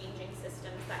vision of changing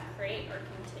systems that create or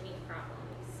continue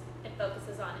problems. It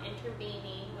focuses on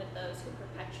intervening with those who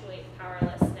perpetuate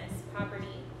powerlessness,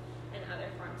 poverty, and other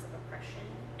forms of oppression.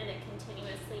 And it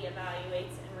continuously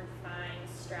evaluates and refines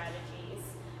strategies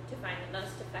to find the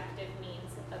most effective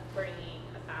means of bringing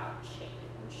about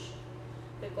change.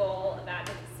 The goal of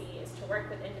advocacy is to work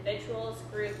with individuals,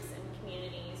 groups, and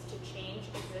communities to change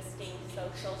existing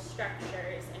social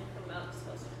structures and promote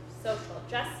social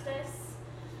justice.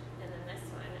 And then this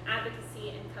one,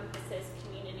 advocacy encompasses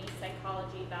community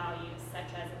psychology values such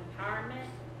as empowerment,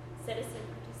 citizen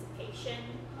participation,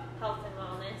 health and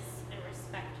wellness, and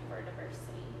respect for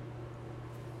diversity.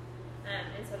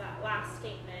 And so that last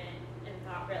statement and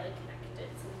thought really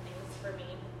connected some things for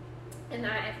me. And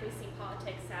that if we see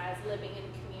politics as living in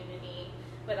community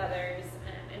with others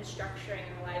and structuring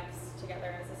our lives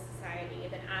together as a society,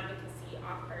 then advocacy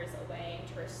offers a way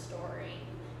to restoring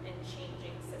and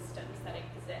changing systems that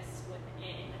exist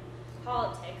within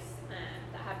politics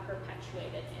that have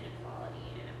perpetuated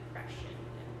inequality and oppression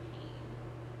and pain.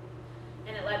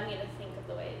 And it led me to think of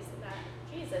the ways that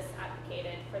Jesus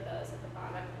advocated for those at the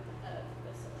bottom of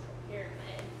the social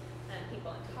pyramid, people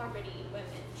people in poverty, women,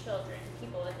 children,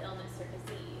 people with illness or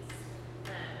disease,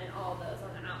 and all those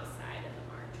on the outside and the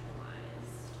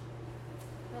marginalized.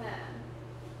 And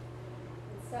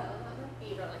so that might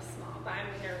be really small, but I'm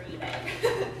going to read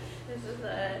it. This is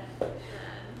a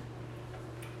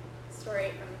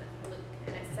story from Luke,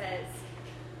 and it says,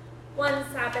 one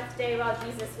Sabbath day while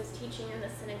Jesus was teaching in the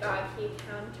synagogue, he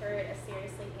encountered a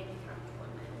seriously handicapped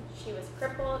woman. She was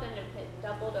crippled and had been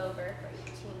doubled over for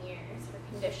 18 years. Her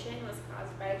condition was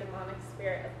caused by a demonic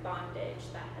spirit of bondage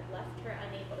that had left her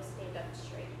unable to stand up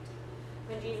straight.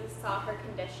 When Jesus saw her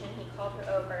condition, he called her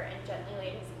over and gently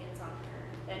laid his hands on her.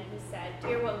 Then he said,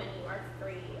 "Dear woman, you are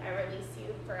free. I release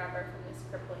you forever from this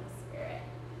crippling spirit."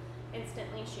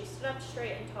 Instantly, she stood up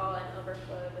straight and tall and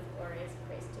overflowed with glorious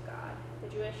praise to God. The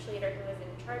Jewish leader who was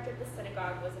in charge of the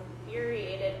synagogue was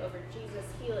infuriated over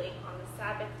Jesus' healing on the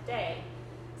Sabbath day.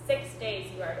 6 days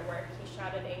you are to work, he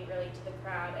shouted angrily to the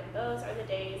crowd, and those are the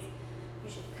days you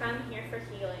should come here for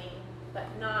healing, but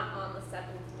not on the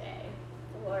seventh day.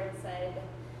 The Lord said,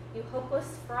 "You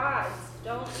hopeless frauds,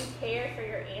 don't you care for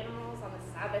your animals on the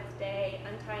Sabbath day,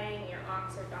 untying your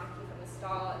ox or donkey from the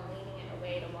stall and leading it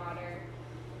away to water?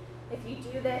 If you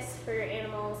do this for your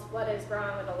animals, what is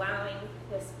wrong with allowing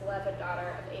this beloved daughter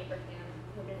of Abraham,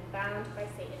 who had been bound by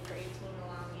Satan for 18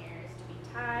 long years, to be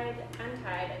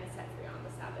untied, and set free on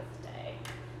the Sabbath day?"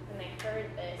 When they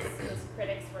heard this, his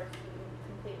critics were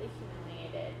completely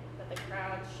humiliated, but the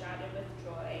crowd shouted with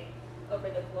joy over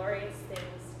the glorious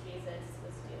things Jesus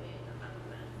was doing among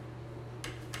them.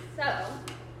 So,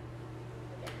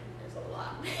 again, there's a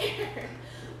lot there.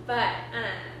 But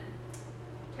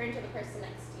turn to the person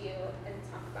next to you and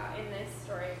talk about, in this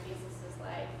story of Jesus'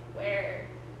 life, where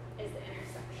is the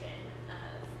intersection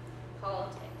of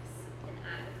politics and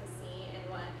advocacy, and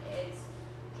what is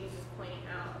Jesus pointing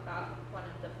out about one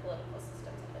of the political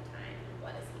systems at the time, and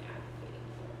what is he advocating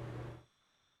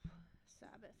for?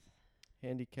 Sabbath.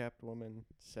 Handicapped woman,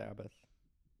 Sabbath.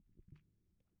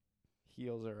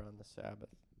 Heals her on the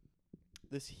Sabbath.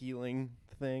 This healing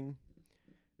thing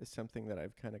is something that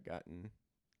I've kind of gotten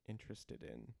interested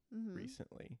in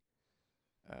recently.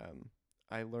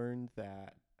 I learned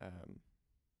that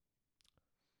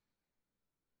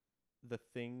the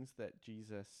things that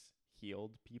Jesus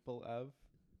healed people of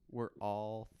were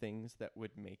all things that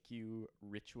would make you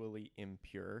ritually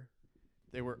impure.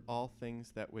 They were all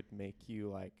things that would make you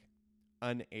like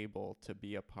unable to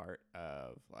be a part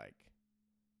of like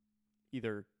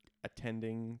either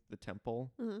attending the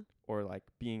temple or like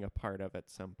being a part of at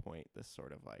some point this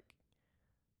sort of like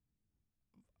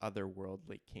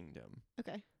otherworldly kingdom.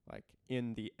 Okay. Like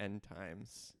in the end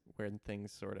times when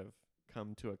things sort of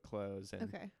come to a close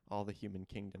and all the human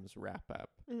kingdoms wrap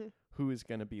up, who is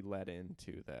going to be led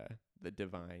into the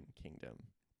divine kingdom?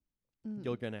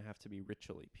 You're going to have to be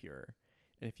ritually pure.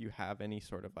 And if you have any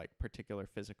sort of like particular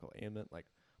physical ailment like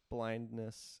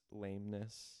blindness,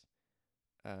 lameness,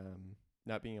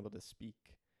 not being able to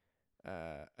speak,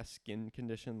 a skin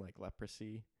condition like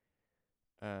leprosy,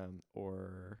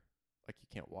 or like you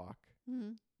can't walk,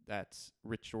 that's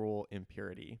ritual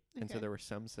impurity. And so there were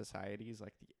some societies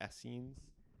like the Essenes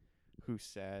who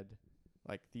said,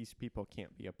 like, these people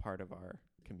can't be a part of our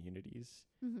communities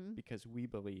because we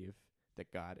believe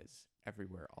that God is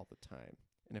everywhere all the time.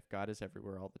 And if God is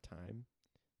everywhere all the time,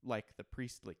 like the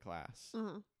priestly class,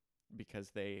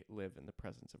 because they live in the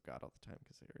presence of God all the time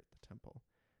because they're at the temple,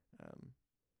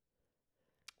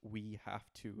 we have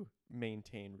to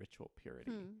maintain ritual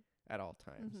purity at all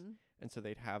times. And so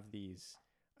they'd have these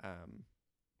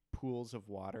pools of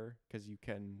water, because you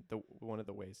can, one of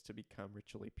the ways to become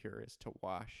ritually pure is to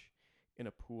wash in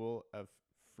a pool of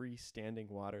freestanding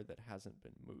water that hasn't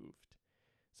been moved.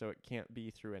 So it can't be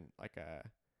through an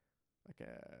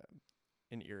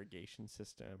irrigation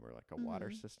system or like a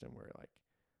water system where like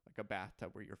a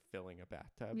bathtub where you're filling a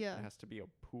bathtub. Yeah. It has to be a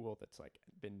pool that's like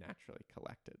been naturally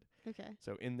collected. Okay.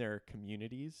 So in their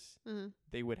communities,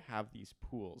 they would have these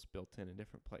pools built in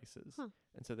different places.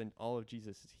 And so then all of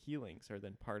Jesus' healings are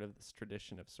then part of this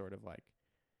tradition of sort of like,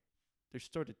 there's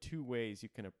sort of two ways you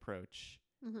can approach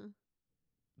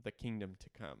the kingdom to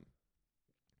come.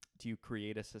 Do you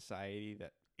create a society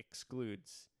that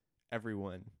excludes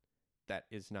everyone that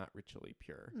is not ritually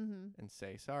pure and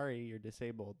say, sorry, you're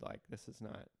disabled, like this is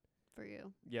not for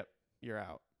you? Yep, you're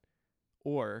out.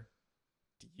 Or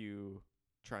do you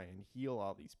try and heal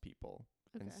all these people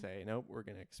and say, nope, we're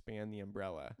going to expand the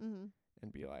umbrella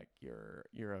and be like, you're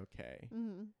okay.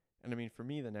 And I mean, for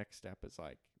me, the next step is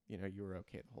like, you know, you were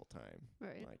okay the whole time.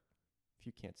 Right. Like if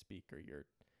you can't speak or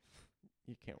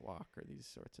you can't walk or these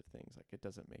sorts of things, like it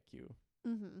doesn't make you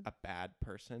a bad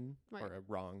person or a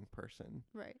wrong person.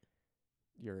 Right.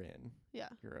 you're in. Yeah.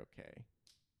 You're okay.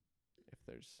 If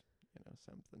there's,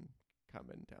 something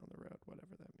coming down the road,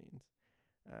 whatever that means.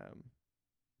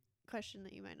 Question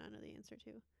that you might not know the answer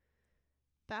to.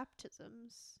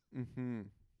 Baptisms. Mm-hmm.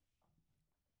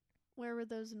 Where were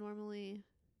those normally?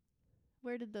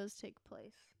 Where did those take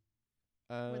place?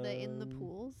 Were they in the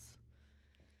pools?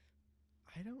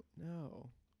 I don't know.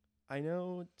 I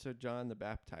know to John the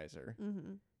Baptizer,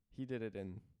 Mm-hmm. he did it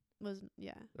in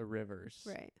the rivers.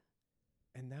 right.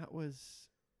 And that was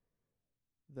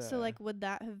So like would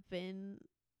that have been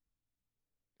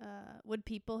would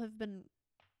people have been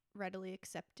readily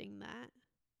accepting that?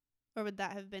 Or would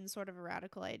that have been sort of a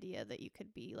radical idea that you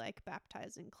could be like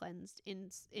baptized and cleansed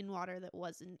in water that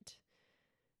wasn't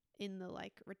in the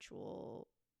like ritual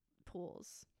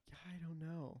pools? Yeah, I don't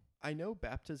know. I know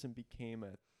baptism became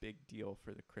a big deal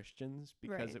for the Christians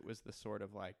because Right. it was the sort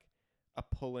of like a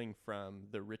pulling from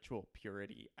the ritual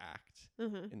purity act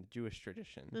Mm-hmm. in the Jewish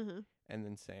tradition Mm-hmm. and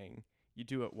then saying you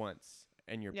do it once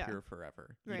and you're Yeah. pure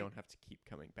forever. Right. You don't have to keep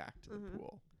coming back to the Mhm.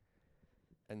 pool.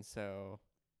 And so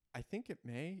I think it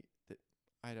may that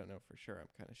I don't know for sure. I'm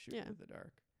kind of shooting Yeah. in the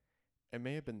dark. It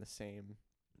may have been the same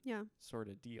Yeah. sort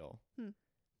of deal.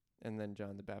 And then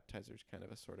John the Baptizer's kind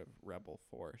of a sort of rebel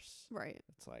force. Right.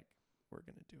 It's like, we're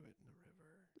going to do it in the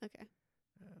river. Okay.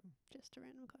 Um, Just a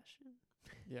random question.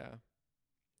 yeah.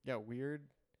 Yeah, weird.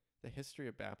 The history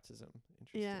of baptism.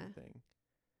 Interesting Yeah. thing.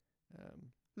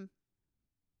 Hmm.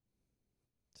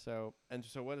 So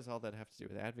what does all that have to do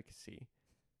with advocacy?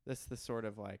 That's the sort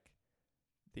of like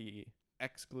the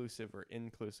exclusive or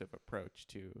inclusive approach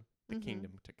to the Mhm.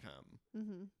 kingdom to come.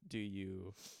 Mm-hmm. Do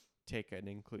you take an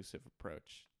inclusive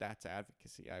approach? That's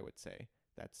advocacy, I would say.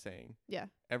 That's saying Yeah.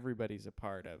 everybody's a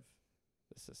part of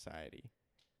the society.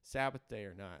 Sabbath day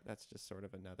or not, that's just sort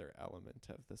of another element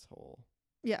of this whole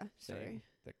Yeah. thing Sorry.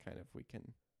 that kind of we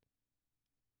can.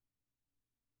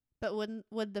 But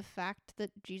would the fact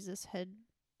that Jesus had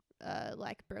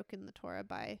like broken the Torah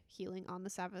by healing on the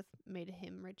Sabbath made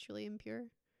him ritually impure?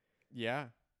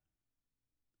 Yeah.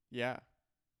 Yeah.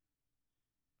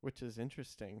 Which is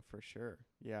interesting for sure.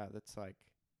 Yeah, that's like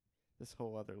this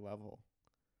whole other level.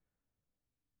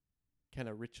 Can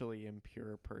a ritually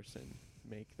impure person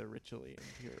make the ritually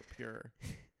impure pure?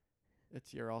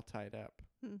 You're all tied up.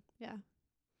 Yeah.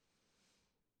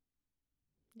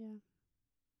 Yeah.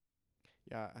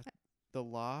 Yeah. The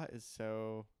law is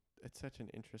it's such an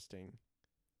interesting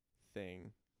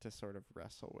thing to sort of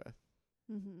wrestle with.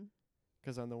 Mm-hmm.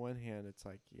 Because on the one hand, it's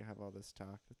like you have all this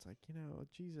talk that's like,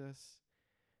 Jesus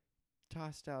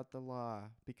tossed out the law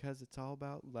because it's all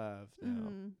about love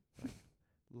now. Mm-hmm.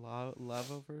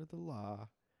 Love over the law.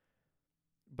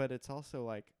 But it's also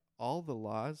like all the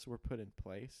laws were put in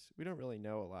place. We don't really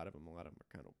know a lot of them. A lot of them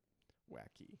are kind of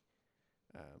wacky.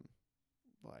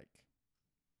 Like,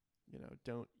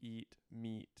 don't eat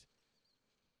meat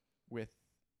with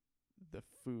the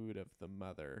food of the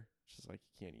mother. It's just like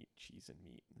you can't eat cheese and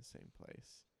meat in the same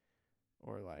place.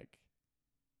 Or like,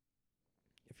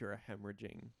 if you're a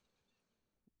hemorrhaging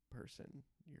person,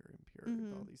 you're impure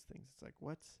with all these things. It's like,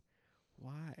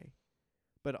 why?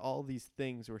 But all these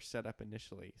things were set up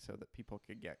initially so that people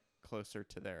could get closer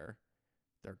to their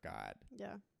God.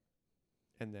 Yeah.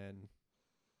 And then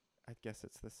I guess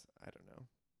it's this, I don't know.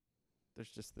 There's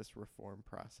just this reform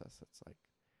process that's like,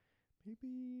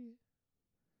 maybe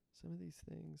some of these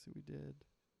things that we did,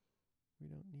 we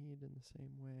don't need in the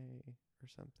same way or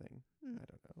something. I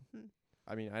don't know.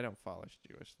 I mean, I don't follow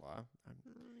Jewish law.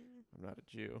 I'm not a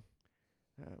Jew.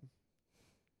 In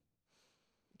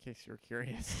case you're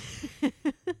curious.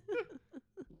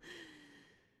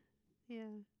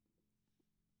 Yeah.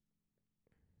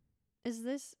 Is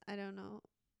this, I don't know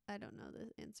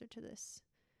the answer to this,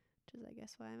 which is I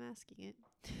guess why I'm asking it.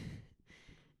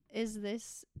 Is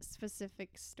this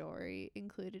specific story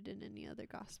included in any other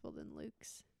gospel than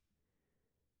Luke's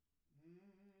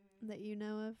that you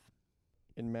know of?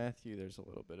 In Matthew, there's a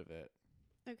little bit of it.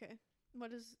 Okay.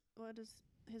 What is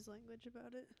his language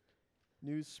about it?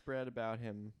 News about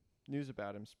him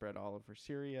spread all over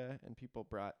Syria, and people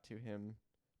brought to him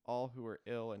all who were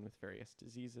ill and with various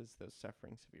diseases, those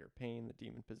suffering severe pain, the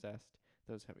demon-possessed,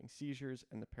 those having seizures,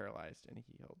 and the paralyzed, and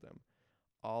he healed them,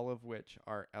 all of which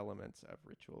are elements of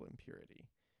ritual impurity.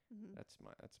 Mm-hmm. That's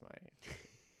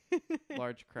my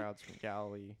large crowds from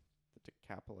Galilee, the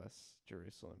Decapolis,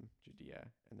 Jerusalem, Judea,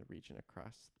 and the region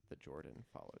across the Jordan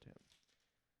followed him.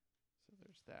 So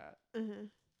there's that.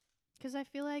 Because I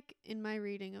feel like in my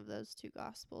reading of those two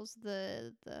gospels,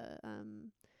 the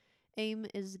aim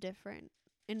is different.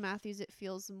 In Matthew's, it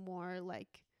feels more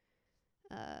like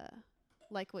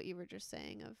what you were just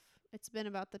saying of it's been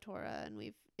about the Torah, and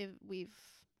we've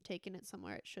taken it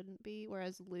somewhere it shouldn't be,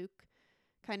 whereas Luke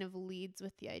kind of leads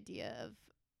with the idea of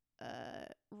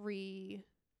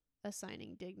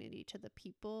reassigning dignity to the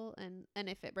people, and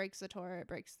if it breaks the Torah, it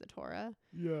breaks the Torah.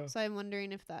 Yeah. So I'm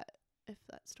wondering if that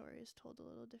story is told a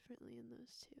little differently in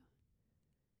those two.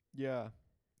 Yeah.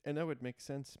 And that would make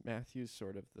sense. Matthew's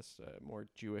sort of this more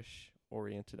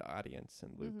Jewish-oriented audience,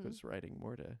 and Luke was writing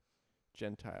more to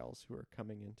Gentiles who are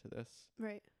coming into this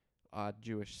Right. odd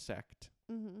Jewish sect.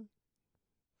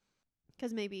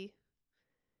 Because maybe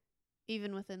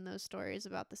even within those stories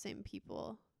about the same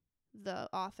people, the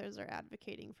authors are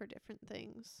advocating for different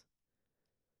things.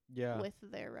 Yeah. With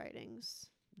their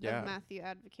writings. Yeah. Of Matthew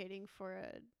advocating for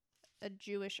a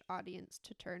Jewish audience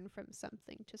to turn from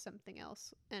something to something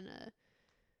else, and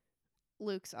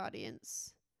Luke's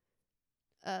audience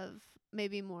of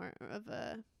maybe more of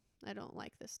a, I don't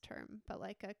like this term, but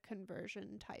like a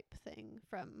conversion type thing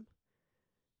from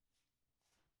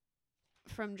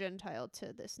Gentile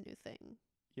to this new thing.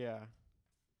 Yeah.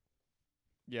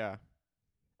 Yeah.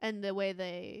 And the way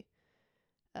they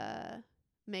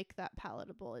make that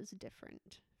palatable is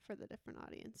different for the different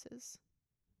audiences.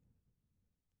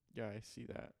 Yeah, I see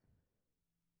that.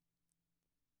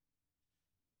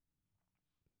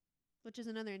 Which is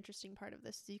another interesting part of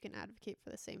this, is you can advocate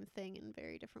for the same thing in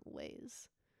very different ways.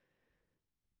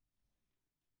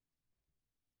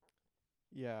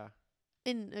 Yeah.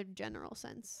 In a general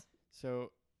sense.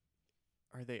 So,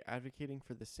 are they advocating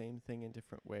for the same thing in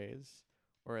different ways?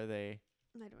 Or are they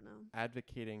I don't know.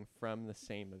 advocating from the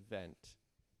same event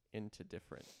into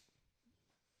different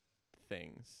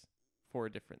things, for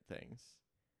different things?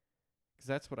 Because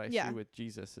that's what I see with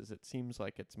Jesus, is it seems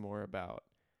like it's more about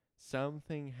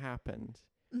something happened,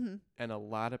 and a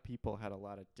lot of people had a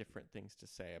lot of different things to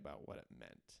say about what it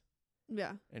meant.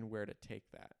 Yeah. And where to take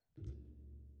that.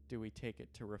 Do we take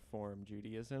it to reform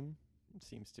Judaism? It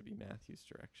seems to be Matthew's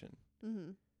direction.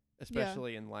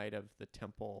 Especially in light of the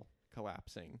temple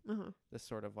collapsing. This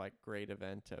sort of like great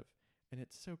event of, and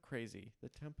it's so crazy. The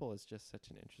temple is just such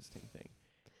an interesting thing.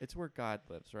 It's where God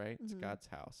lives, right? It's God's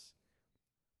house.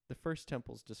 The first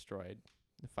temple's destroyed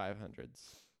in the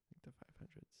 500s. I think the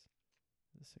 500s.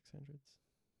 The 600s.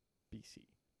 BC.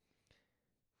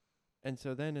 And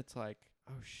so then it's like,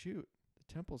 oh shoot,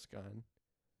 the temple's gone.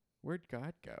 Where'd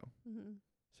God go?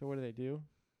 So what do?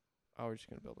 Oh, we're just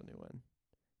going to build a new one.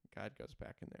 God goes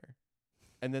back in there.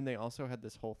 And then they also had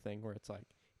this whole thing where it's like,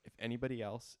 if anybody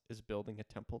else is building a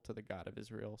temple to the God of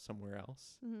Israel somewhere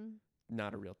else,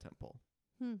 not a real temple.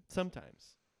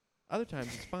 Sometimes. Other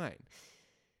times it's fine.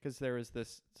 Because there is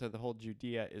this, so the whole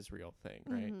Judea-Israel thing,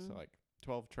 right? So like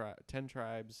 10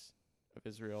 tribes of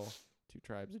Israel, 2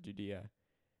 tribes of Judea,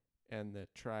 and the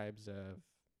tribes of,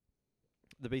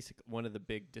 one of the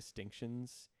big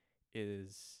distinctions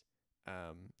is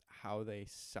how they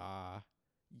saw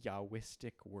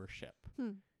Yahwistic worship,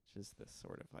 which is this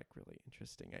sort of like really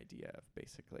interesting idea of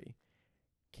basically,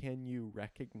 can you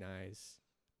recognize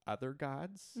other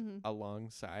gods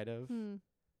alongside of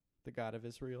the God of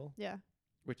Israel? Yeah.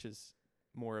 Which is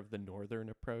more of the northern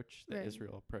approach, the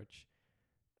Israel approach.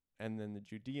 And then the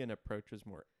Judean approach was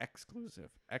more exclusive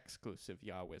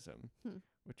Yahwism,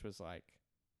 which was like,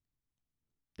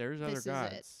 there's other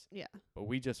gods, but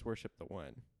we just worship the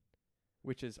one,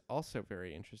 which is also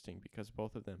very interesting because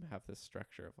both of them have this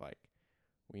structure of like,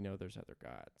 we know there's other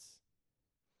gods,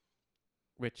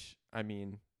 which, I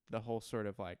mean, the whole sort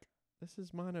of like, this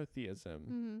is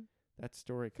monotheism. That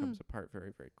story comes apart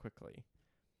very, very quickly.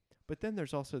 But then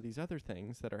there's also these other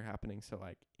things that are happening. So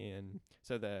like in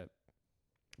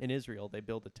Israel, they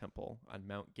build a temple on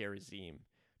Mount Gerizim,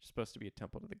 which is supposed to be a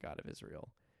temple to the God of Israel.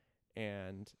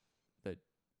 And the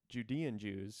Judean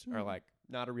Jews are like,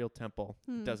 not a real temple.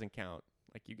 It doesn't count.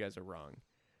 Like, you guys are wrong.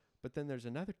 But then there's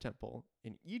another temple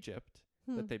in Egypt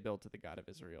that they built to the God of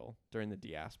Israel during the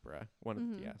diaspora. One of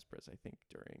the diasporas, I think,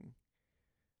 during,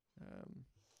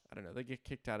 I don't know, they get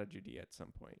kicked out of Judea at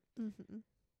some point.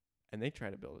 And they try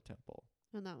to build a temple.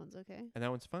 And that one's okay. And that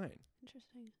one's fine.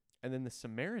 Interesting. And then the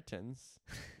Samaritans,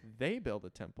 they build a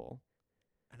temple.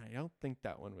 And I don't think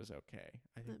that one was okay.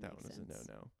 I think that one was a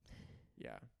no-no.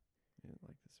 Yeah. I didn't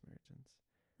like the Samaritans.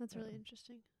 That's really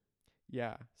interesting.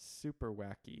 Yeah. Super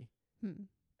wacky.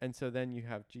 And so then you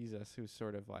have Jesus, who's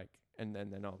sort of like, and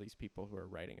then all these people who are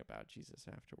writing about Jesus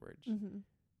afterwards,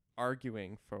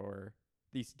 arguing for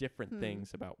these different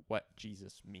things about what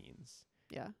Jesus means.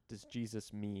 Yeah. Does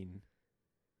Jesus mean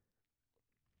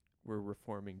we're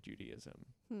reforming Judaism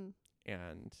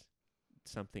and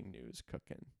something new is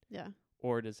cooking? Yeah.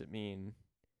 Or does it mean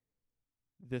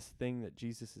this thing that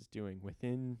Jesus is doing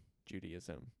within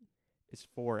Judaism is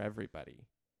for everybody?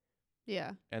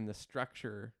 Yeah. and the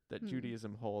structure that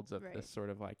Judaism holds of Right. this sort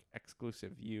of like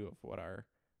exclusive view of what our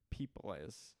people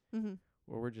is, Mm-hmm.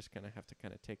 well, we're just going to have to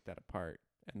kind of take that apart.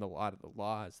 And a lot of the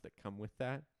laws that come with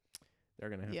that, they're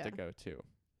going to have Yeah. to go too.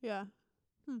 Yeah.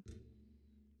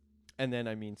 And then,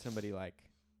 I mean, somebody like,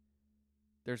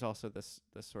 there's also this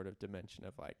sort of dimension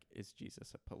of like, is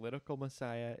Jesus a political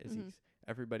Messiah? Is he?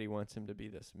 Everybody wants him to be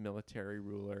this military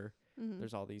ruler. Mm-hmm.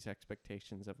 There's all these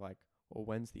expectations of like, well,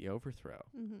 when's the overthrow?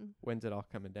 Mm-hmm. When's it all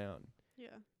coming down?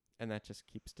 Yeah. And that just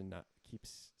keeps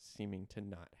seeming to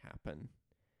not happen.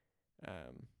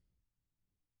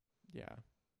 Yeah.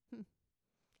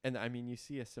 And I mean, you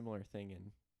see a similar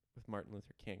thing with Martin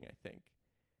Luther King, I think.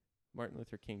 Martin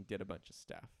Luther King did a bunch of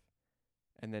stuff.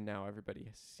 And then now everybody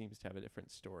seems to have a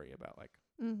different story about like,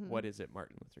 what is it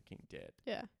Martin Luther King did?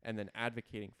 Yeah. And then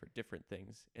advocating for different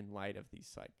things in light of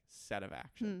these like set of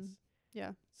actions.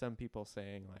 Yeah. Some people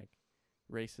saying like,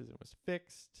 racism was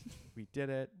fixed. We did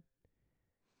it.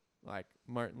 Like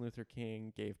Martin Luther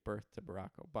King gave birth to Barack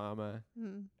Obama,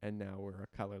 and now we're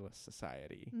a colorless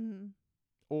society.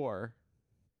 Or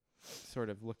sort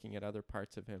of looking at other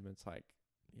parts of him, it's like,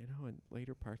 you know, in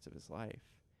later parts of his life,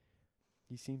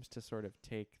 he seems to sort of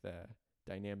take the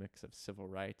dynamics of civil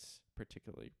rights,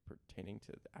 particularly pertaining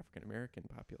to the African American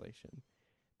population,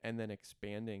 and then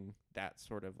expanding that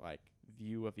sort of like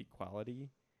view of equality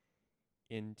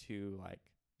into like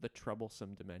the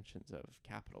troublesome dimensions of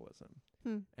capitalism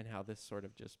and how this sort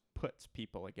of just puts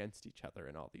people against each other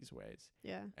in all these ways.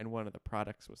 Yeah. And one of the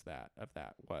products was that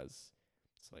was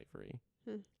slavery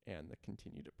and the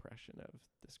continued oppression of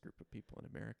this group of people in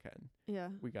America. And Yeah.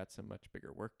 we got some much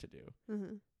bigger work to do.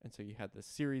 Mm-hmm. And so you had this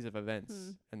series of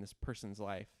events in this person's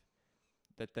life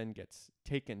that then gets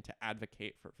taken to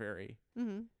advocate for very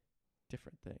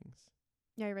different things.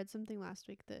 Yeah, I read something last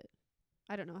week that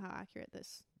I don't know how accurate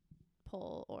this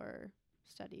poll or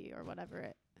study or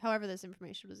however this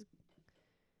information was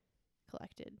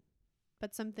collected,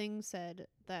 but something said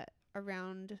that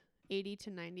around 80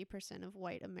 to 90% of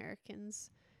white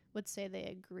Americans would say they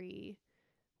agree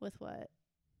with what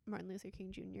Martin Luther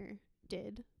King Jr.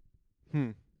 did.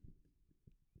 And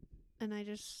I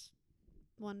just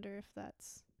wonder if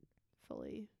that's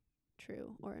fully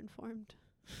true or informed.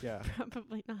 Yeah.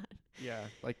 Probably not. Yeah.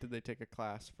 Like, did they take a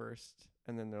class first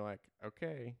and then they're like,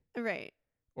 okay. Right.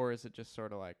 Or is it just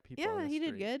sort of like people on Yeah, the he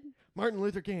street? did good. Martin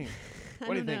Luther King.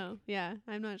 What do you think? Know. Yeah,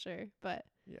 I'm not sure, but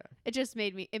Yeah. it just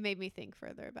made me think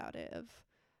further about it of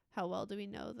how well do we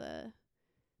know the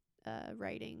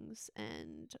writings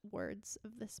and words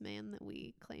of this man that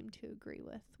we claim to agree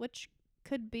with, which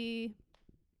could be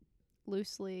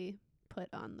loosely put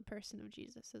on the person of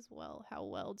Jesus as well. How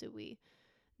well do we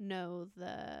know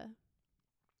the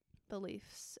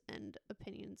beliefs and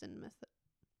opinions and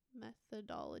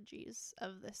methodologies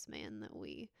of this man that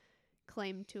we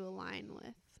claim to align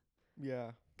with?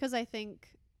 Yeah. Because I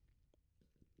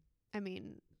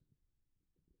mean,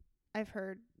 I've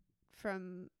heard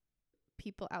from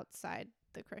people outside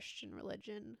the Christian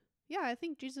religion, yeah, I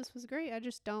think Jesus was great. I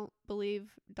just don't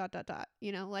believe ...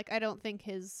 You know, like I don't think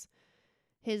his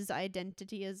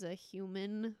identity as a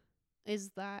human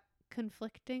is that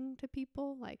conflicting to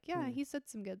people. Like, yeah, he said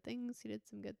some good things. He did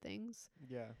some good things.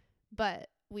 Yeah. But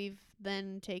we've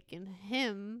then taken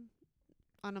him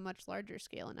on a much larger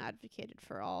scale and advocated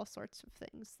for all sorts of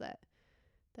things that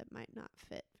might not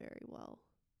fit very well.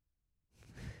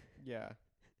 Yeah.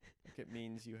 Like it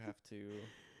means you have to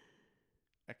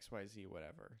XYZ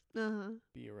whatever.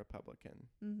 Be a Republican.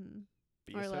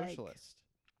 Be Or a like, socialist.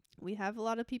 We have a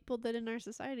lot of people that in our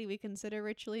society we consider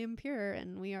ritually impure,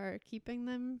 and we are keeping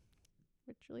them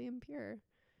ritually impure.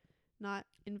 Not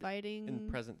inviting... In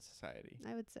present society.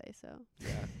 I would say so.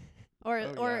 Yeah.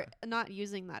 or not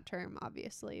using that term,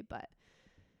 obviously, but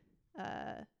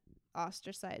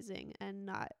ostracizing and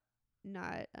not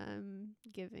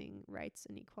giving rights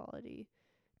and equality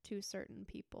to certain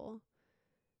people,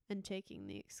 and taking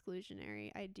the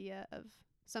exclusionary idea of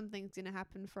something's going to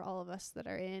happen for all of us that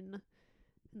are in,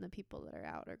 and the people that are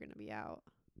out are going to be out.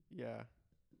 Yeah.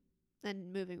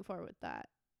 And moving forward with that,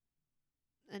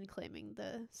 and claiming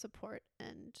the support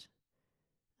and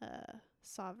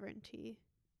sovereignty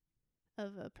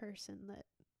of a person that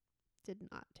did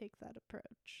not take that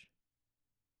approach.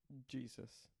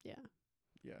 Jesus. Yeah.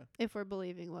 Yeah. If we're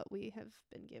believing what we have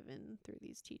been given through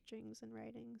these teachings and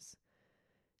writings,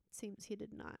 it seems he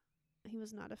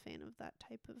was not a fan of that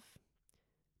type of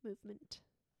movement.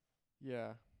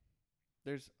 Yeah.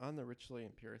 There's on the ritually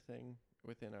impure thing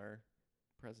within our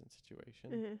present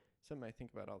situation, something I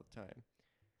think about all the time.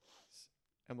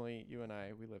 Emily, you and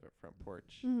I, we live at Front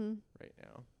Porch right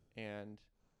now, and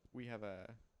we have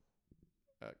a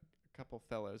couple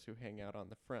fellows who hang out on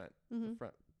the front, Mhm.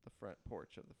 the front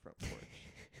porch of the front porch.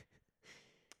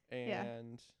 Yeah.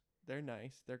 And they're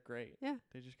nice. They're great. Yeah.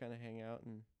 They just kind of hang out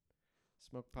and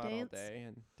smoke pot Dance. all day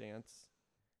and dance.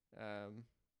 And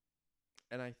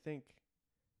I think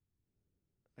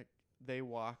like they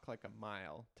walk like a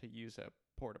mile to use a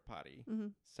porta potty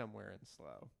Mhm. somewhere in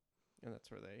Slough, and that's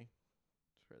where they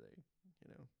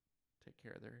take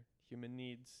care of their human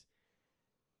needs.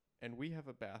 And we have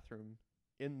a bathroom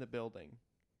in the building.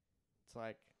 It's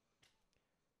like,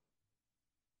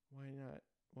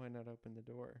 why not open the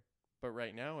door? But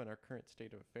right now, in our current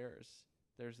state of affairs,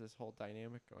 there's this whole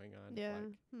dynamic going on. Yeah.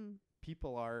 Like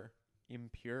people are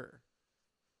impure,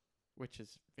 which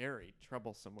is very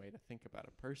troublesome way to think about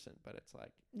a person. But it's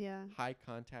like high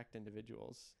contact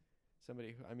individuals.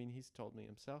 Somebody who, I mean, he's told me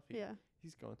himself.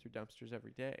 He's going through dumpsters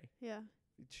every day. Yeah.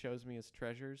 He shows me his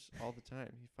treasures all the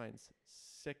time. He finds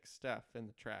sick stuff in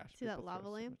the trash. See that People lava throw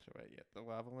so lamp? much away. Yeah, the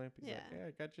lava lamp. He's like, Yeah. yeah,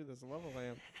 I got you this lava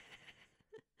lamp.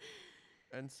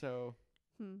 And so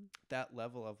that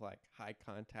level of like high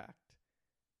contact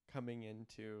coming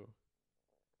into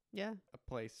a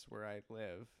place where I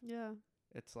live. Yeah.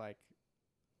 It's like,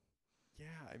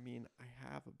 yeah, I mean, I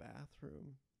have a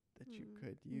bathroom that you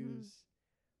could use,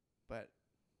 but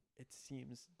it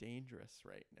seems dangerous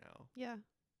right now. Yeah.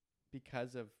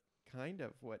 Because of kind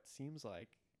of what seems like,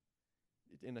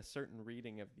 in a certain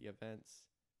reading of the events,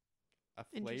 a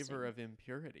flavor of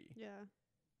impurity. Yeah.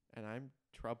 And I'm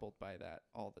troubled by that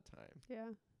all the time.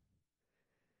 Yeah.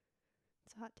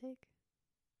 It's a hot take.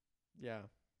 Yeah.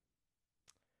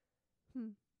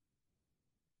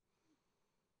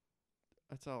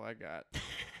 That's all I got.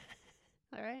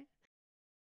 All right.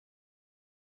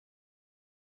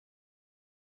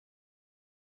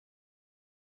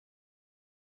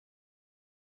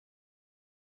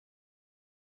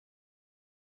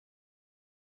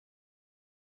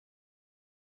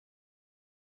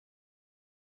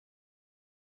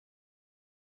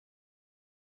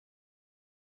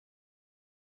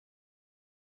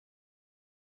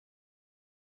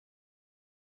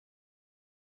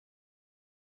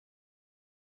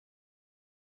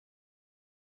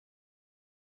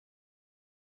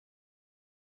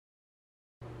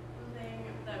 One thing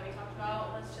that we talked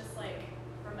about was just like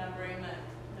remembering that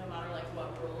no matter like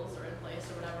what rules are in place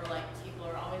or whatever, like people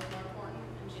are always more important.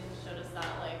 And Jesus showed us that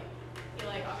like he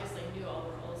like obviously knew all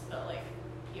the rules, but like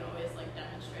he always like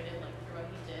demonstrated like through what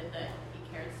he did that he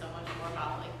cared so much more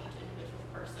about like each individual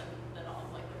person than all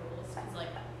of like the rules. Because like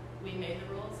we made the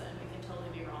rules and we can totally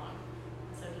be wrong.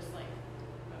 And so just like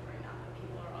remembering that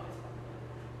people are always more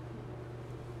important.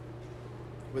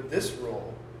 With this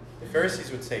rule, the Pharisees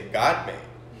would say God made.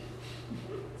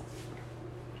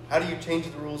 How do you change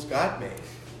the rules God made?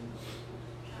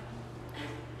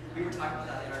 We were talking about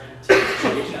that in our team.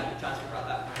 Johnson brought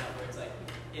that point up where it's like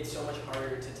it's so much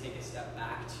harder to take a step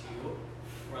back too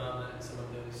from some of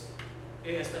those,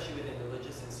 especially within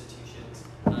religious institutions,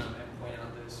 and point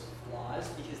out those flaws,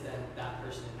 because then that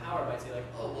person in power might say like,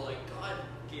 oh well, like God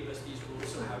gave us these rules,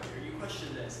 so how dare you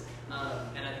question this?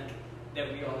 And I think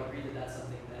that we all agree that that's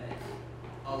something that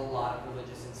a lot of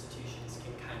religious institutions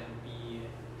can kind of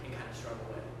struggle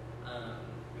with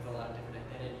a lot of different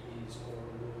identities or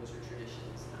rules or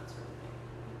traditions and that sort of thing.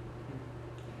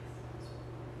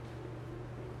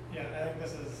 Yeah, I think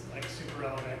this is like super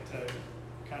relevant to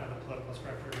kind of the political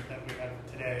structure that we have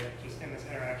today, just in this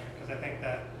interaction, because I think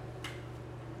that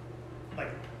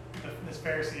like this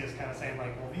Pharisee is kind of saying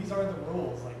like, well, these are the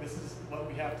rules, like this is what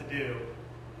we have to do,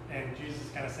 and Jesus is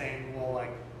kind of saying, well,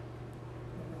 like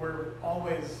we're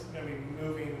always going to be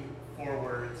moving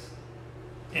forwards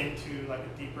into like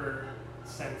a deeper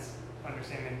sense,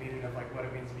 understanding and meaning of like what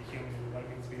it means to be human and what it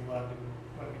means to be loved and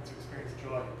what it means to experience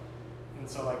joy. And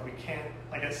so like we can't,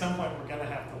 like at some point we're going to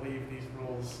have to leave these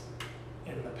rules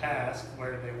in the past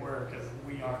where they were, because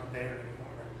we aren't there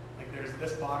anymore. Like there's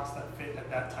this box that fit at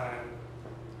that time.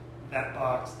 That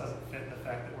box doesn't fit the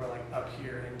fact that we're like up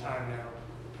here in time now.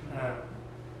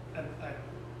 And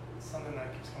something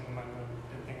that keeps coming to mind when I've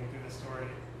been thinking through this story.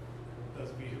 Those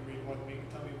of you who read one week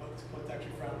can tell me what it's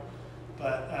actually from.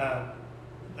 But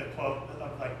the quote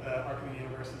of like the arc of the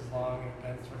universe is long and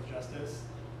bends towards justice.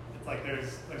 It's like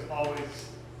there's always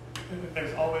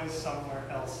somewhere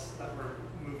else that we're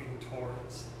moving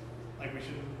towards. Like we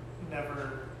should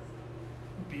never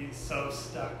be so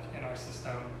stuck in our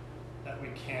system that we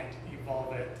can't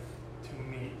evolve it to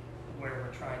meet where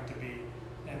we're trying to be,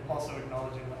 and also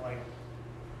acknowledging that like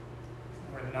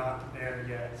we're not there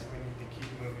yet, so we need to keep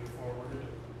moving forward.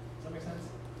 Does that make sense?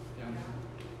 Yeah.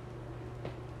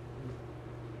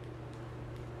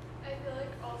 I feel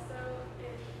like also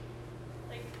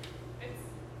it's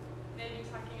maybe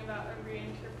talking about a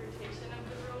reinterpretation of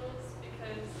the rules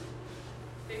because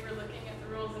they were looking at the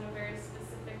rules in a very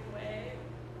specific way,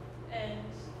 and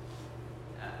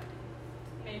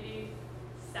maybe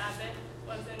Sabbath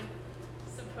wasn't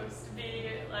supposed to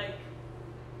be like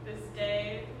this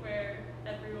day where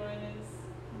everyone is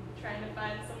trying to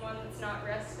find someone that's not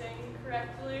resting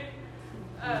correctly.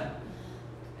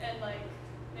 And like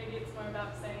maybe it's more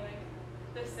about saying like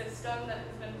the system that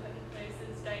has been put in place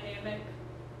is dynamic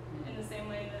in the same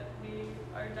way that we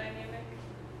are dynamic,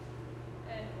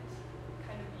 and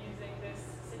kind of using this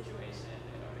situation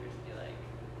in order to be like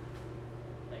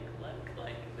look,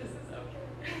 like this is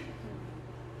okay.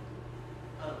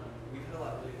 We've had a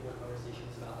lot of really cool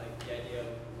conversations about like the idea of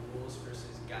rules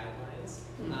versus guidelines.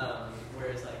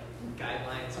 Whereas like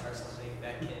guidelines are something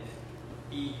that can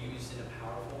be used in a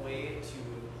powerful way to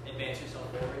advance yourself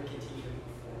forward and continue to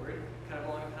move forward kind of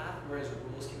along a path, whereas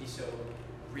rules can be so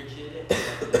rigid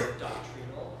and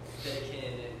doctrinal that it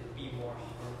can be more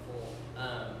harmful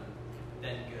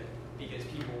than good, because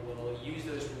people will use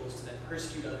those rules to then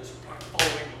persecute others who aren't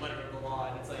following the letter of the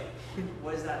law. And it's like,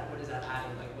 what is that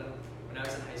adding? Like when I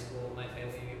was in high school, my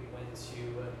family went to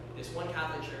this one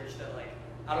Catholic church that like,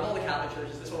 out of all the Catholic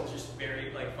churches, this one was just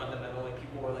very like fundamental. Like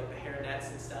people wore like the hairnets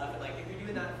and stuff, and like if you're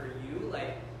doing that for you,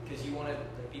 like because you want to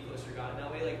like, be closer to God in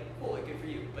that way, like cool, like good for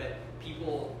you. But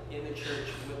people in the church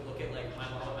would look at like my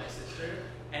mom and my sister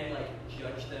and like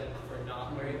judge them for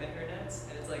not wearing the hairnets,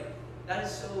 and it's like that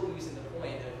is so losing the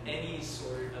point of any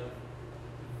sort of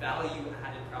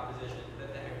value-added proposition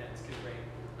that the hairnets could bring.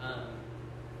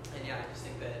 And yeah, I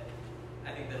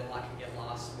think that a lot can get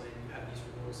lost when you have these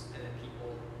rules and then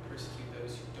people persecute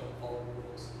those who don't follow the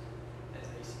rules as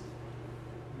they see.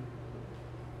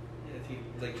 Yeah, I think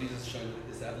like Jesus showing like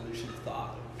this evolution of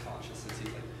thought and consciousness.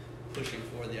 He's like pushing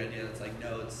forward the idea that's like,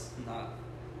 no, it's not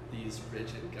these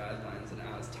rigid guidelines, and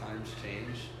as times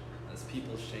change, as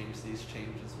people change, these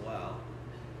change as well.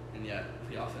 And yet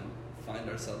we often find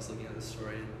ourselves looking at the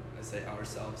story, and I say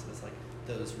ourselves as like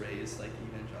those raised like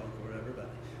evangelical or whatever, but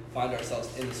find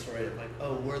ourselves in the story of like,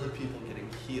 oh, we're the people getting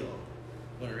healed,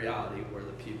 when in reality we're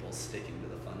the people sticking to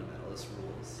the fundamentalist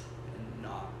rules and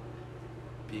not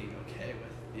being okay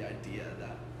with the idea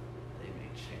that they may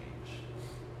change.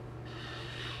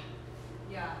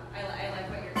 Yeah, I like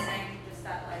what you're saying, just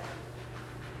that like,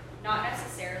 not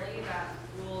necessarily that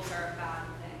rules are a bad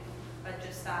thing, but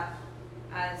just that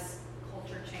as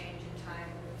culture change and time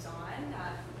moves on,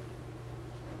 that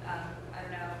I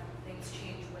don't know, things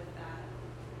change with that.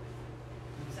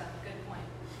 So good point.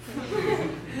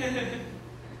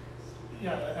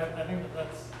 Yeah, I think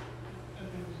that's.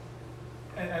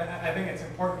 I think it's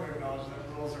important to acknowledge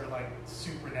that rules are like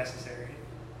super necessary.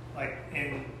 Like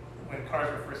when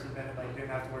cars were first invented, like you didn't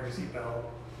have to wear your seatbelt,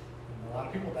 and a lot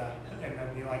of people died. And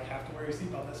then you like have to wear your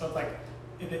seatbelt. So it's like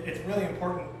it's really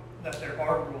important that there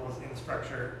are rules in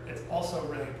structure. It's also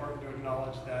really important to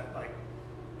acknowledge that like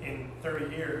in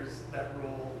 30 years that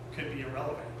rule could be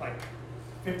irrelevant. Like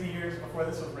 50 years before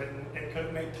this was written, it could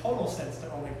have made total sense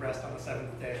to only rest on the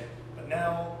seventh day. But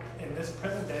now, in this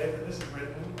present day that this is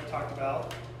written or talked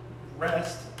about,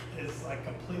 rest is like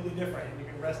completely different, and you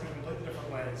can rest in completely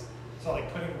different ways. So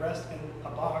like putting rest in a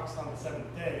box on the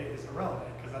seventh day is irrelevant,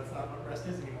 because that's not what rest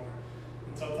is anymore.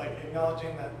 And so it's like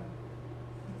acknowledging that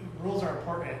rules are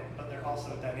important, but they're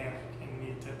also dynamic and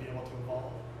need to be able to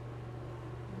evolve.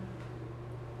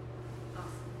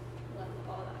 Awesome. Love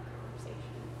all that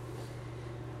conversation.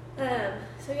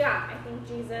 So yeah, I think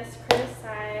Jesus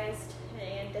criticized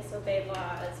and disobeyed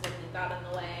laws when they got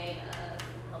in the way of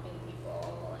helping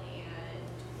people, and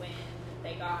when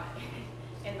they got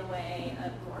in the way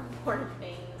of more important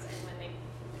things, and when they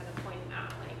kind of pointed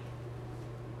out like,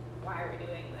 why are we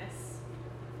doing this?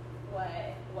 What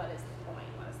is the point?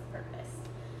 What is the purpose?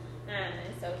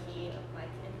 And so he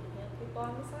like can heal people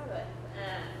on the Sabbath.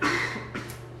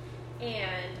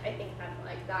 And I think that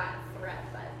like that threat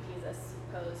that Jesus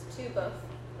posed to both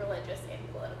religious and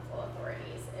political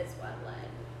authorities is what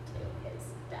led to his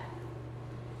death.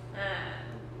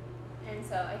 And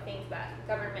so I think that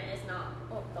government is not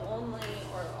the only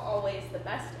or always the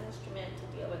best instrument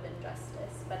to deal with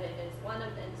injustice, but it is one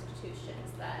of the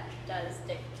institutions that does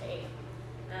dictate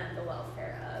the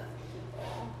welfare of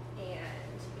people.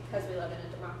 And because we live in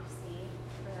a democracy,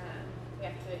 we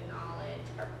have to acknowledge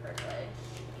our privilege,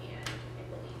 and I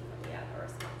believe that we have a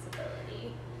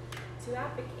responsibility to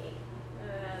advocate.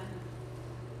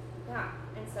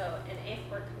 And if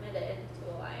we're committed to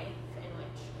a life in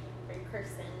which every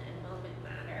person and moment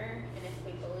matter, and if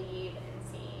we believe in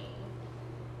seeing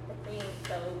the things,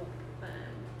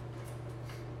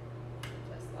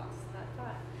 just lost that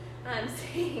thought,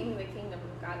 seeing the kingdom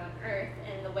of God on earth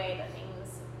and the way that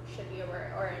things should be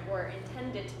or were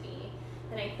intended to be,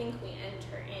 then I think we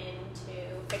enter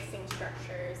into fixing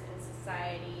structures in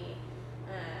society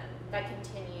that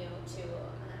continue to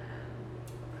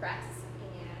oppress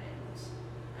and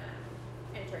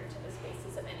enter into the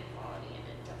spaces of inequality and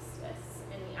injustice,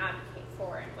 and we advocate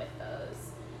for and with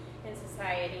those in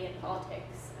society and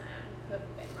politics who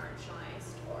have been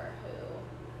marginalized or who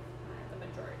the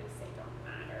majority say don't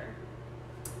matter.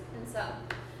 And so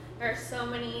there are so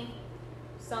many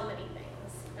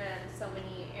things and so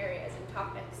many areas and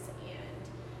topics and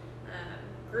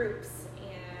groups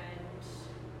and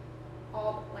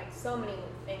all so many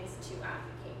things to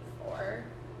advocate for.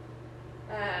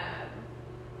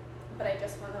 But I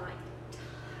just want to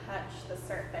touch the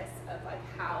surface of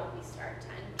how we start to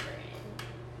enter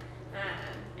in.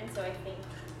 And so I think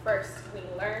first we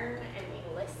learn and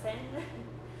we listen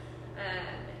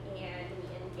and we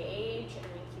engage and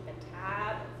we keep a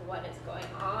tab of what is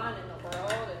going on in the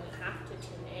world, and we have to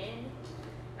tune in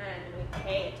and we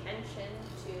pay attention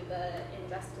to the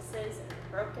injustices and the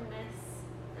brokenness.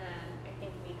 I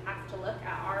think we have to look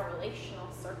at our relational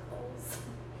circles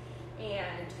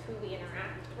and who we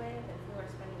interact with and who we're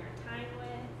spending our time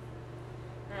with.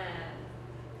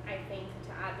 I think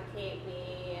to advocate,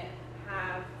 we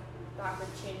have the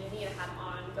opportunity to have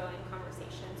ongoing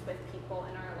conversations with people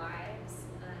in our lives,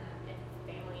 and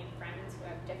family and friends who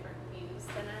have different views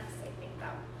than us. I think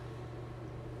that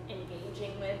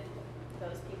engaging with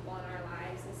those people in our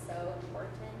lives is so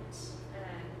important,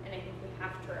 and I think we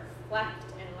have to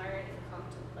reflect and learn and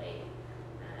contemplate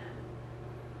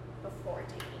before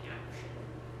taking action.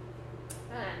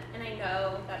 And I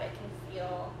know that it can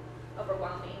feel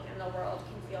overwhelming and the world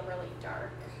can feel really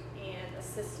dark, and the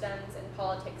systems and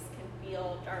politics can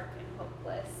feel dark and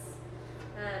hopeless.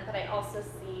 But I also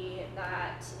see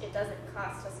that it doesn't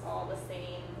cost us all the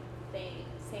same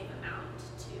amount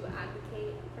to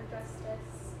advocate for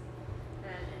justice,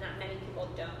 and that many people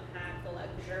don't have the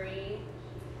luxury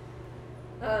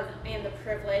and the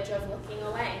privilege of looking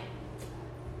away.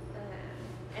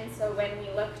 And so when we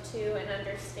look to and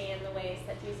understand the ways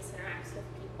that Jesus interacts with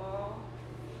people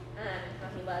and how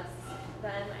he loves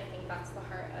them, I think that's the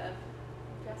heart of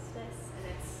justice, and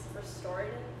it's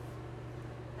restorative.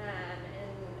 And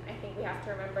I think we have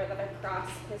to remember that across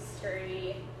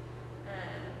history,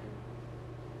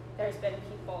 there's been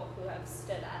people who have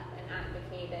stood up and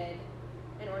advocated,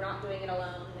 and we're not doing it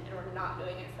alone, and we're not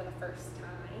doing it for the first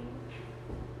time.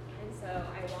 And so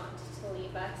I want to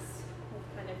leave us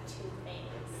with kind of two things.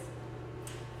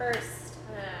 First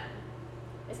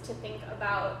is to think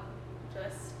about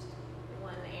just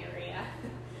one area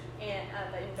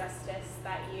of injustice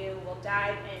that you will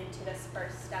dive into this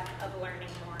first step of learning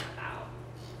more about.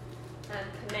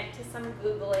 Commit to some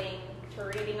Googling, to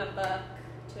reading a book,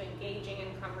 to engaging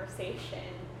in conversation,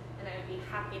 and I would be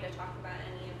happy to talk about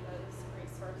any of those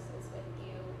resources with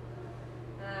you.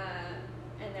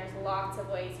 And there's lots of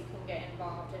ways you can get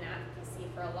involved in advocacy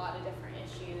for a lot of different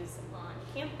issues on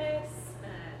campus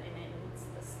and in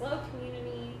the SLO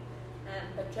community,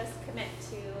 but just commit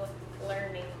to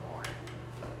learning more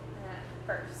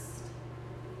first.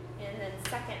 And then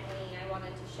secondly, I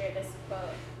wanted to share this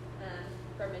quote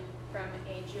from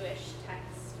a Jewish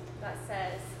text that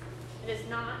says, "It is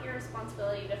not your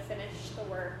responsibility to finish the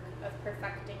work of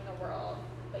perfecting the world,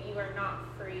 but you are not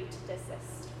free to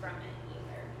desist from it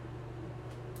either."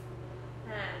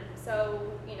 So,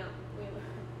 we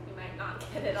might not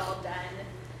get it all done.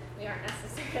 We aren't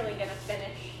necessarily going to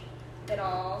finish it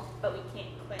all, but we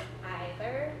can't quit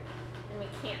either, and we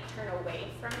can't turn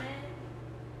away from it.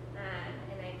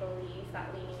 And I believe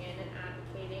that leaning in and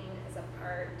advocating is a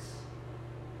part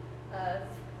of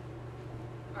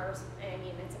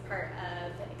it's a part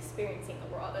of experiencing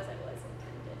the world as it was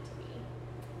intended to be.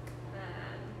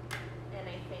 And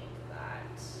I think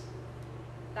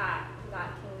that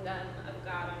kingdom of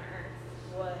God on earth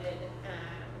would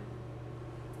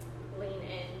lean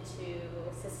into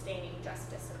sustaining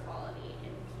justice, equality,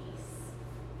 and peace.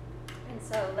 And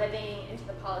so living into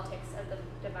the politics of the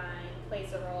divine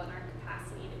plays a role in our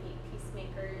capacity to be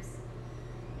peacemakers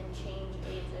and change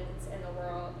agents in the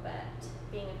world, but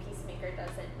being a peacemaker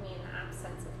doesn't mean the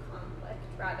absence of conflict,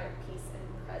 rather peace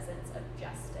and presence of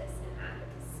justice and advocacy